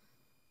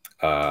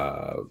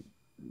uh,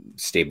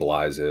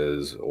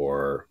 stabilizes,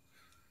 or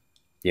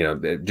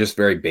just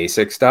very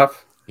basic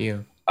stuff. yeah.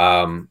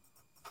 Um,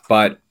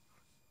 but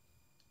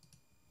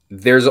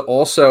there's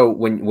also,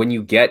 when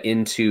you get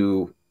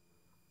into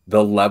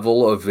the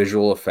level of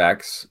visual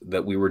effects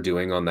that we were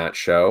doing on that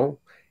show,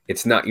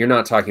 it's not, you're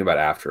not talking about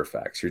After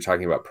Effects. You're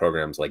talking about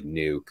programs like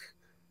Nuke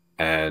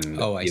and,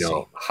 Oh, I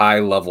see. high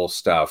level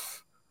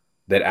stuff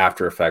that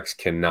After Effects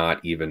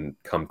cannot even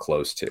come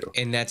close to.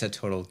 And that's a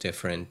total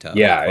different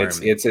Yeah,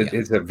 requirement. Yeah.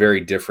 it's a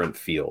very different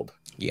field.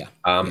 Yeah.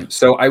 Yeah.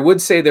 So I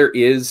would say there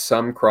is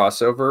some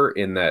crossover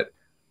in that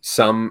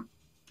some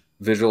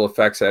visual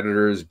effects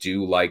editors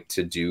do like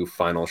to do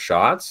final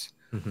shots,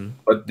 Mm-hmm.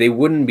 but they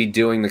wouldn't be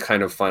doing the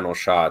kind of final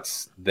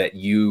shots that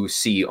you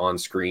see on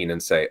screen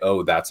and say,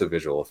 oh, that's a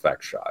visual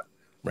effects shot.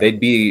 Right. They'd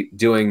be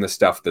doing the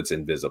stuff that's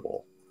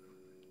invisible,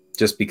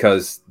 just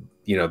because,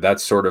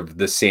 that's sort of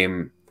the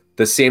same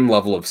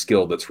level of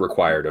skill that's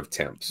required of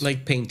temps.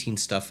 Like painting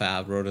stuff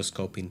out,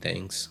 rotoscoping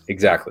things.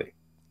 Exactly.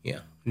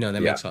 Yeah. No,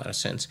 that Yeah. makes a lot of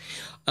sense.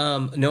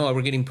 Noah,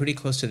 we're getting pretty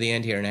close to the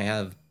end here, and I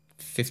have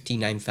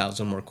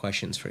 59,000 more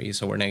questions for you,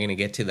 so we're not going to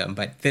get to them.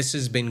 But this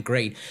has been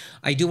great.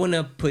 I do want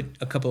to put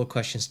a couple of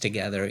questions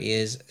together.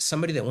 Is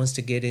somebody that wants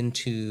to get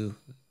into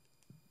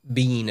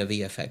being a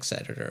VFX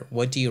editor?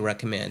 What do you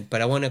recommend?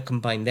 But I want to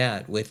combine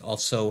that with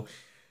also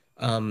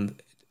um,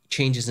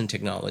 changes in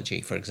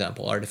technology, for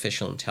example,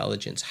 artificial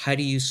intelligence. How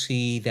do you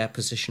see that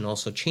position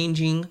also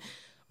changing?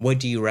 What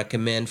do you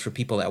recommend for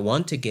people that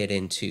want to get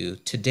into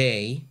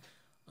today?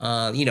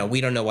 We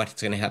don't know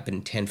what's going to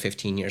happen 10,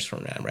 15 years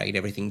from now, right?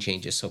 Everything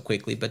changes so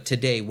quickly. But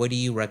today, what do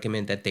you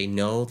recommend that they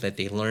know, that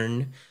they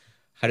learn?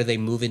 How do they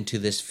move into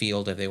this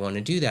field if they want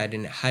to do that?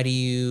 And how do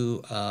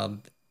you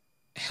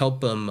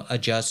help them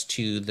adjust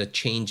to the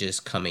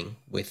changes coming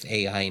with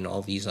AI and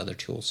all these other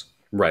tools?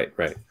 Right,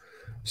 right.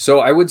 So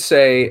I would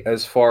say,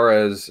 as far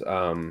as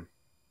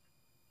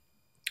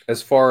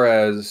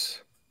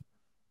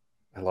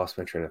I lost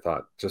my train of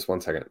thought. Just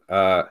one second.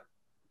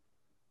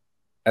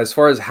 As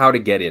far as how to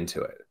get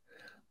into it,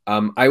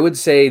 I would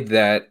say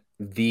that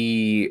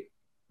the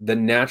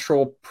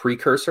natural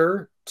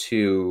precursor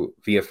to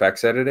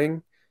VFX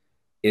editing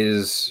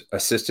is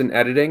assistant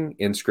editing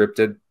in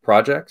scripted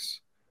projects.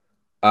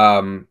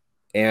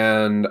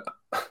 And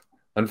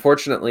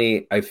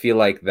unfortunately, I feel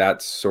like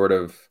that's sort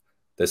of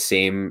the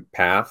same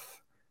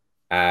path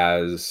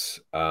as,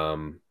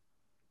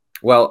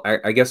 well,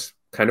 I guess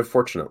kind of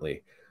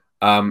fortunately.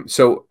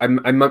 So I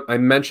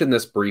mentioned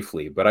this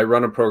briefly, but I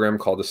run a program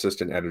called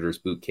Assistant Editors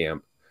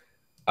Bootcamp.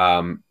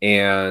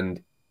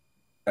 And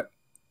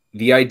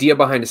the idea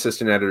behind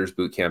Assistant Editors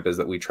Bootcamp is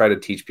that we try to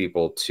teach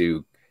people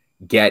to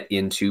get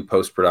into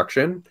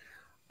post-production.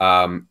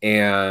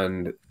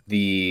 And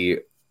the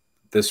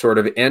sort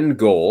of end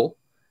goal,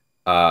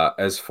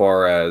 as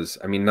far as,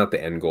 I mean, not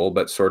the end goal,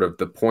 but sort of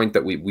the point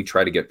that we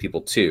try to get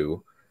people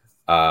to,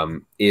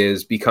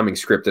 is becoming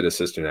scripted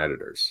assistant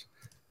editors.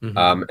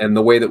 Mm-hmm. And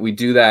the way that we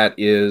do that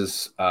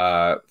is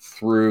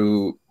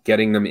through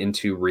getting them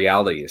into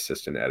reality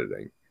assistant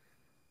editing.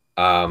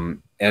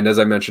 And as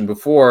I mentioned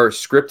before,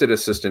 scripted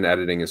assistant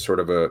editing is sort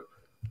of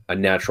a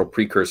natural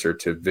precursor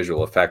to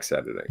visual effects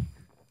editing.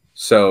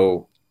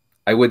 So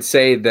I would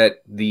say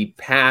that the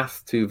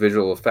path to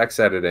visual effects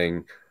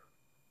editing,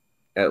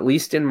 at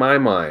least in my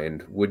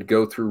mind, would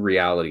go through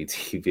reality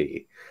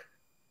TV,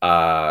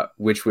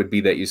 which would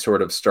be that you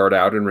sort of start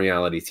out in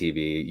reality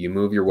TV, you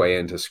move your way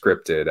into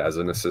scripted as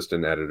an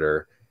assistant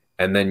editor,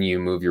 and then you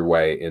move your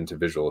way into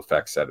visual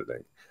effects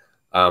editing.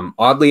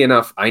 Oddly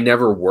enough, I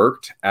never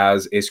worked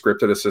as a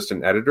scripted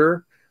assistant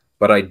editor,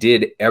 but I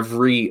did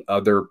every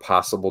other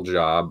possible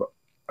job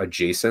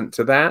adjacent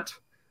to that.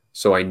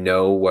 So I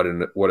know what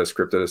a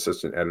scripted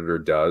assistant editor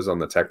does on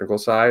the technical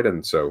side.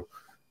 And so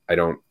I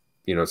don't,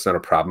 it's not a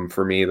problem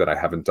for me that I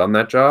haven't done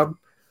that job.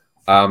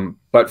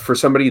 But for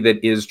somebody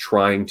that is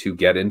trying to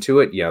get into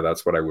it, yeah,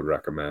 that's what I would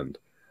recommend.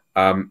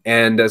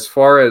 And as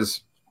far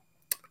as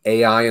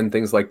AI and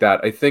things like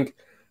that, I think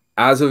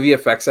as a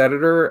VFX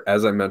editor,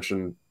 as I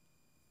mentioned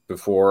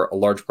before, a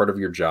large part of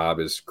your job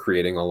is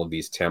creating all of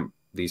these temp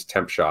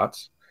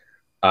shots.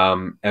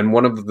 And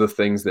one of the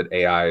things that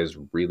AI is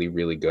really,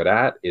 really good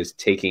at is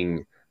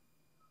taking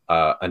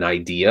an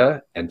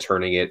idea and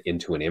turning it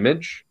into an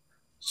image.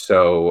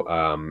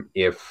 So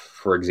if,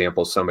 for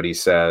example, somebody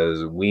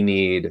says, we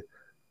need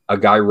a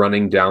guy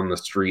running down the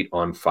street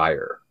on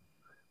fire,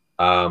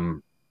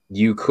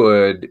 you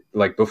could,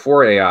 like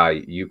before AI,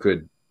 you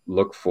could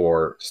look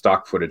for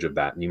stock footage of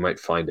that and you might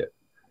find it.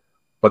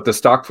 But the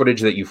stock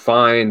footage that you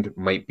find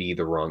might be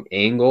the wrong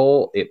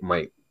angle. It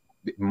might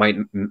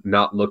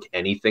not look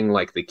anything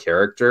like the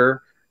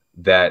character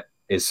that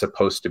is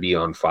supposed to be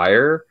on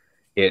fire.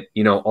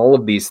 All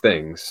of these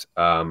things,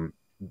 all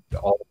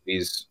of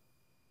these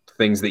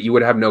things that you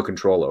would have no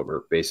control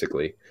over,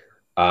 basically.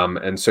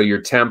 And so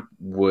your temp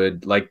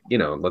would,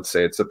 let's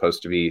say it's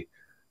supposed to be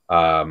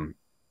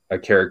a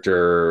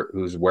character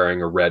who's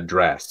wearing a red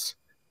dress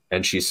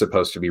and she's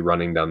supposed to be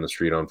running down the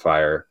street on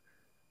fire.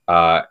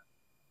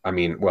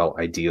 Well,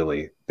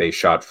 ideally, they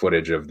shot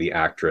footage of the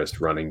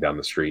actress running down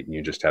the street and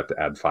you just have to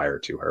add fire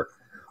to her.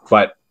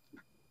 But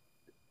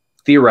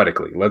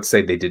theoretically, let's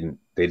say they didn't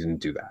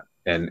do that.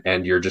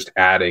 And you're just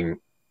adding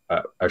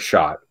a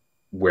shot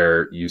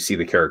where you see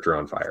the character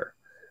on fire.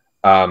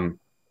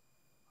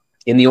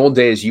 In the old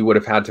days, you would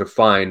have had to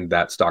find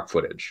that stock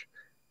footage.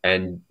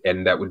 And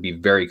that would be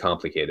very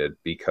complicated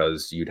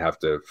because you'd have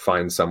to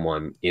find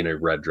someone in a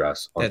red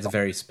dress. That's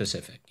very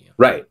specific. Yeah.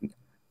 Right.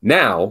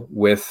 Now,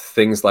 with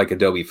things like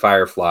Adobe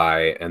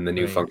Firefly and the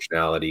new Right.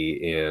 functionality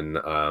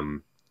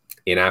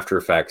in After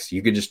Effects,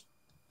 you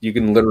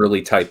can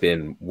literally type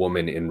in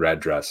 "woman in red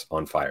dress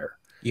on fire,"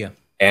 Yeah.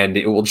 and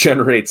it will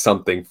generate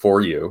something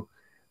for you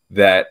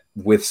that,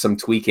 with some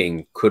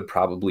tweaking, could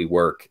probably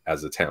work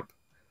as a temp.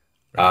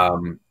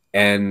 Right.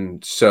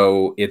 And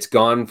so it's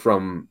gone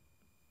from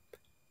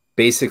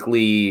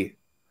basically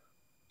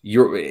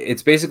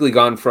it's basically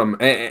gone from,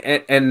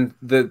 and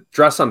the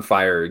dress on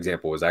fire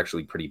example was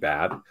actually pretty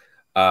bad.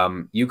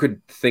 You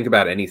could think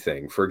about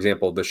anything. For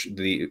example, with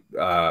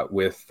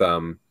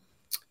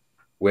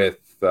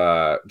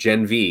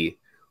Gen V,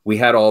 we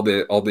had all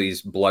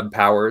these blood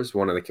powers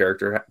one of the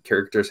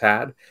characters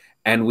had,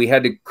 and we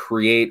had to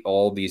create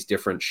all these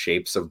different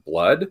shapes of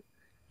blood,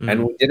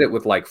 and we did it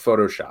with like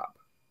Photoshop.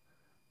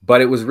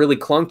 but it was really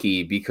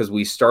clunky because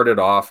we started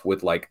off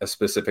with like a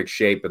specific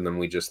shape and then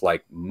we just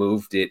like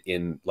moved it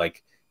in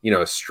like,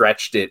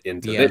 stretched it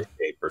into this Yeah.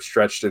 shape or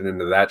stretched it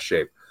into that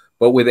shape.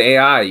 But with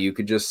AI, you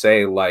could just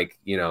say like,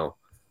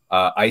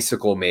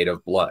 icicle made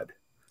of blood.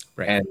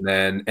 Right.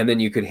 And then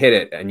you could hit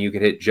it and you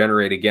could hit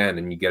generate again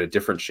and you get a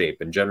different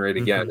shape and generate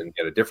again Hmm. and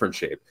get a different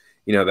shape,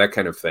 that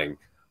kind of thing.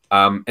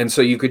 And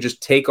so you could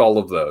just take all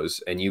of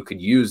those and you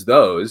could use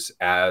those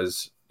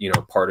as,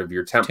 part of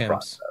your temp Temps.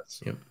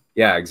 process. Yep.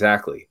 Yeah,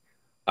 exactly.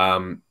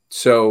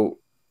 So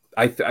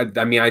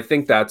I mean, I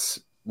think that's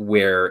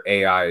where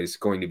AI is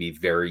going to be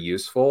very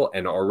useful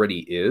and already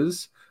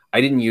is.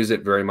 I didn't use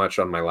it very much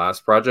on my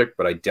last project,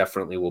 but I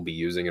definitely will be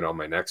using it on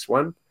my next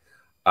one,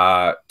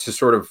 to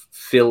sort of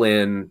fill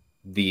in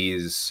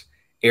these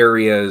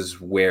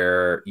areas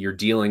where you're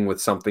dealing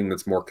with something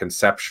that's more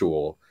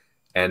conceptual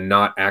and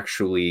not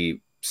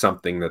actually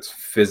something that's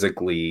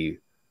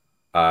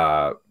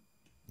uh,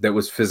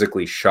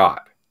 physically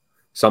shot.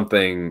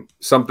 Something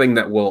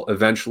that will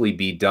eventually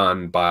be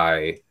done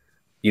by,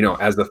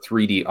 as a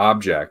 3D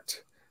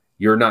object.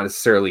 You're not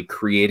necessarily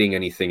creating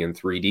anything in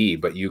 3D,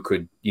 but you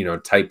could,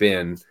 type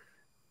in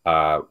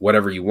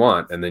whatever you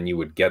want, and then you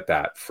would get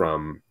that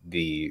from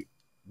the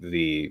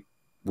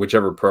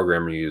whichever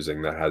program you're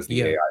using that has the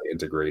Yeah. AI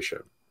integration.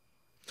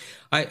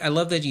 I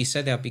love that you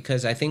said that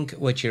because I think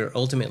what you're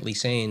ultimately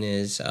saying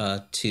is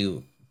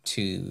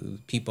to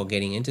people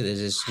getting into this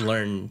is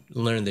learn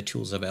the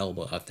tools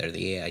available out there,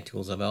 the AI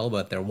tools available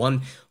out there.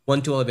 One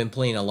tool I've been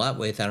playing a lot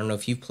with, I don't know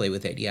if you've played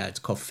with it. Yeah, it's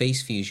called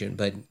Face Fusion,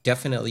 but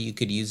definitely you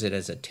could use it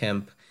as a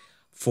temp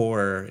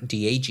for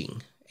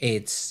de-aging.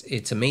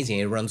 It's amazing.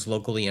 It runs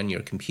locally on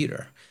your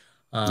computer.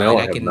 No, And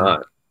I I have can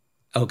not.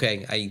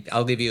 Okay,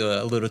 I'll give you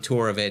a little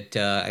tour of it.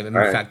 All In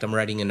right. fact, I'm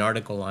writing an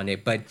article on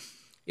it, but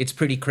it's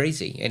pretty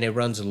crazy, and it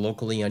runs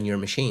locally on your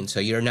machine.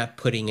 So you're not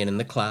putting it in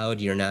the cloud.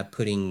 You're not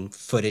putting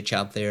footage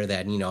out there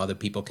that other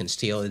people can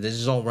steal. This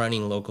is all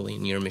running locally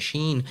in your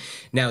machine.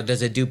 Now,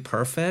 does it do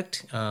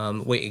perfect?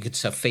 Wait,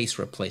 it's a face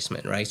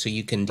replacement, right? So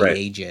you can Right.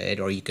 de-age it,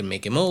 or you can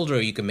make him older,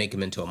 or you can make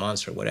him into a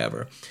monster,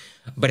 whatever.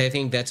 But I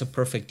think that's a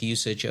perfect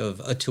usage of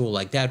a tool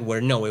like that,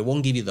 where no, it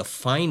won't give you the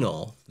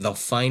final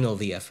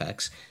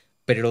VFX,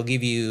 but it'll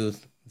give you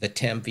the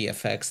temp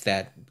VFX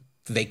that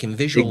they can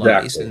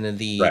visualize, Exactly. and then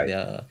the Right.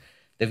 the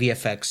the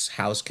VFX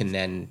house can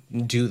then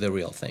do the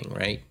real thing,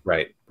 right?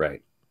 Right.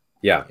 Right.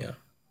 Yeah, Yeah,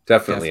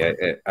 definitely.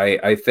 definitely.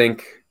 I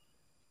think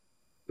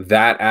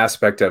that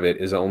aspect of it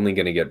is only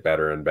going to get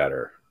better and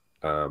better,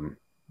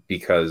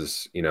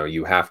 because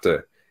you have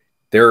to.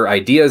 There are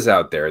ideas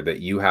out there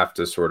that you have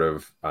to sort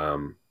of,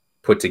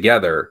 put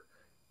together,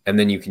 and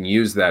then you can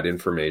use that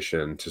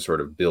information to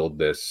sort of build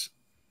this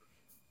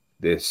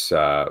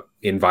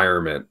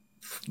environment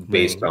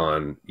based Right.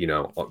 on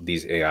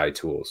these AI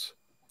tools.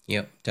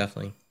 Yep,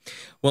 definitely.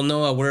 Well,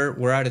 Noah,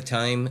 we're out of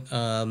time.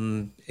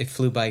 It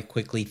flew by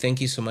quickly. Thank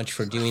you so much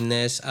for doing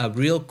this.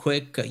 Real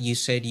quick, you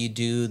said you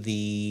do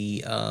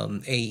the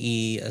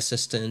AE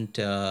assistant,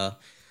 or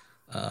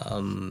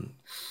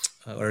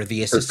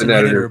the Assistant assistant editor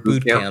editor boot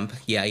boot camp.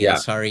 camp. Yeah, yeah. Yeah,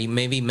 Sorry.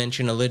 Maybe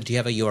mention a little. Do you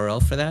have a URL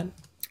for that?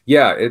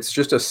 yeah. It's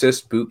just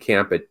assist boot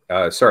camp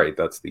at. Sorry,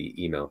 that's the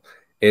email.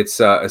 It's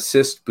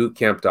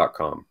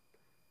assistbootcamp.com.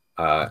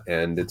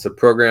 And it's a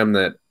program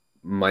that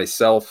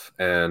myself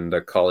and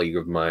a colleague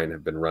of mine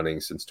have been running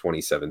since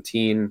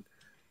 2017.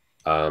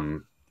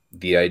 Um,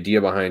 the idea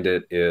behind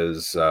it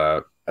is,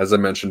 as I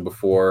mentioned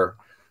before,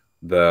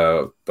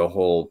 the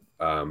whole,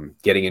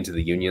 getting into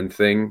the union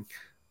thing.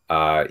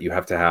 You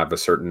have to have a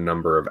certain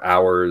number of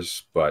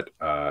hours, but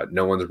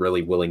no one's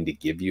really willing to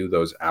give you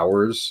those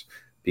hours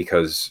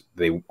because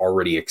they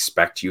already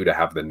expect you to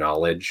have the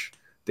knowledge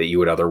that you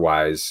would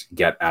otherwise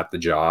get at the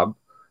job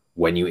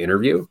when you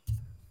interview.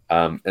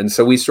 And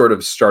so we sort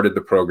of started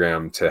the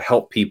program to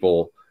help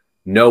people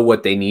know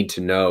what they need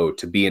to know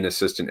to be an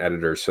assistant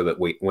editor so that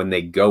when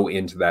they go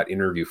into that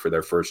interview for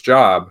their first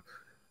job,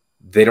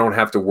 they don't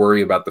have to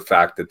worry about the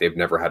fact that they've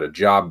never had a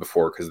job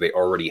before because they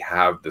already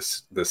have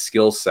the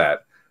skill set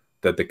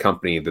that the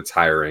company that's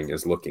hiring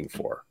is looking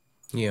for.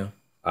 Yeah.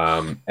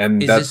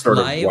 And Is that's this sort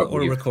of live what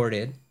or we've.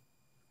 recorded?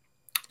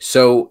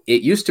 So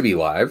it used to be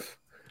live.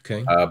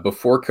 Okay.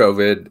 Before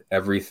COVID,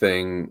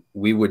 everything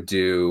we would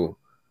do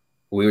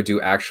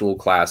actual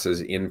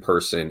classes in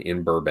person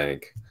in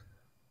Burbank.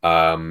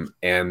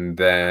 And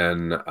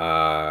then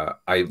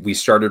I we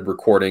started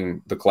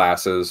recording the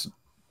classes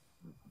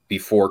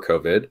before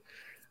COVID,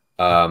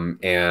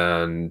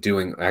 and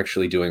doing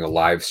a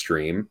live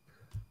stream.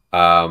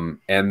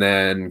 And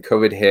then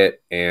COVID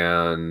hit,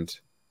 and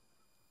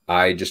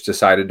I just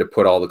decided to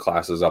put all the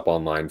classes up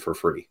online for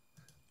free.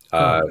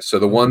 Oh, So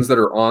the okay. ones that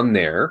are on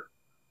there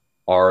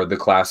are the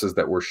classes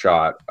that were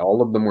shot.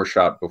 All of them were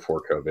shot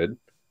before COVID.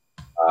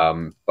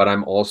 But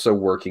I'm also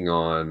working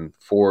on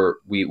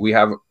we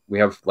have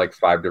like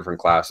five different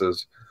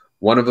classes.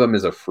 One of them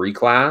is a free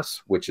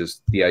class, which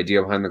is the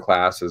idea behind the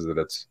class is that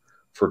it's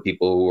for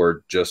people who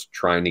are just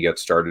trying to get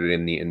started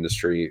in the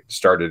industry,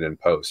 started in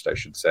post, I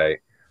should say.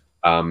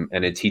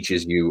 And it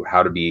teaches you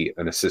how to be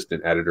an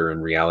assistant editor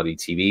in reality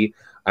TV.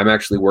 I'm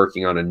actually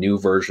working on a new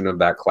version of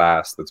that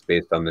class that's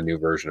based on the new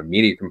version of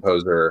Media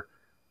Composer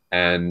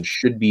and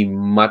should be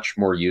much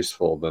more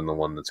useful than the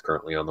one that's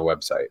currently on the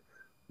website.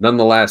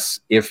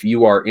 Nonetheless, if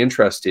you are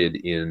interested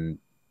in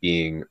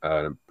being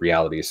a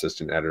reality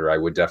assistant editor, I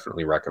would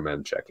definitely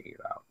recommend checking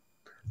it out.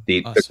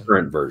 The Awesome.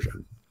 current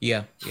version.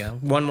 Yeah.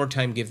 One more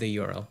time, give the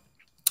URL.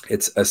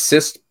 It's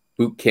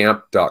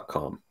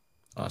assistbootcamp.com.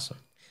 Awesome.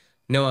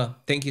 Noah,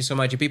 thank you so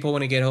much. If people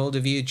want to get hold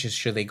of you, just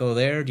should they go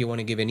there? Do you want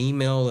to give an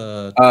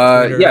email,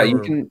 Twitter? Yeah,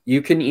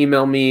 you can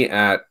email me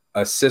at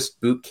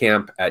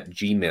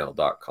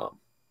assistbootcamp@gmail.com.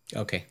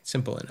 Okay,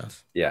 simple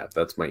enough. Yeah,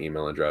 that's my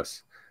email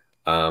address.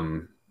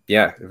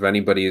 Yeah, if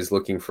anybody is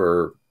looking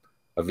for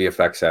a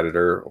VFX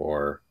editor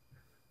or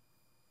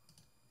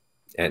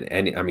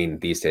any, I mean,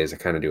 these days I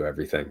kind of do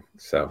everything.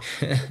 So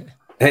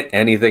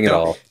anything at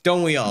all.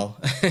 Don't we all?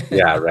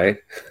 Yeah, right.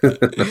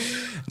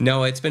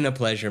 No, it's been a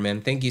pleasure, man.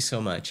 Thank you so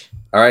much.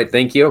 All right,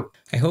 thank you.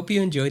 I hope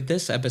you enjoyed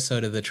this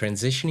episode of the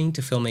Transitioning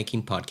to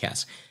Filmmaking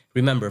podcast.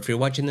 Remember, if you're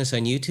watching this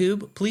on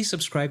YouTube, please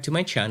subscribe to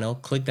my channel,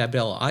 click that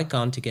bell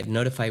icon to get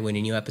notified when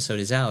a new episode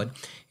is out,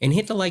 and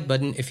hit the like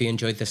button if you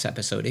enjoyed this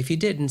episode. If you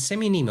didn't,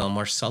 send me an email,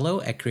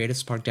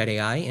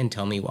 marcelo@creativespark.ai, and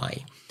tell me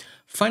why.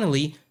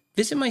 Finally,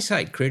 visit my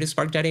site,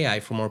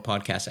 creativespark.ai, for more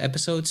podcast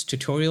episodes,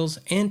 tutorials,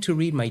 and to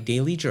read my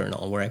daily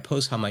journal where I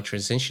post how my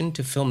transition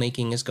to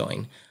filmmaking is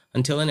going.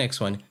 Until the next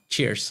one,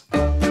 cheers.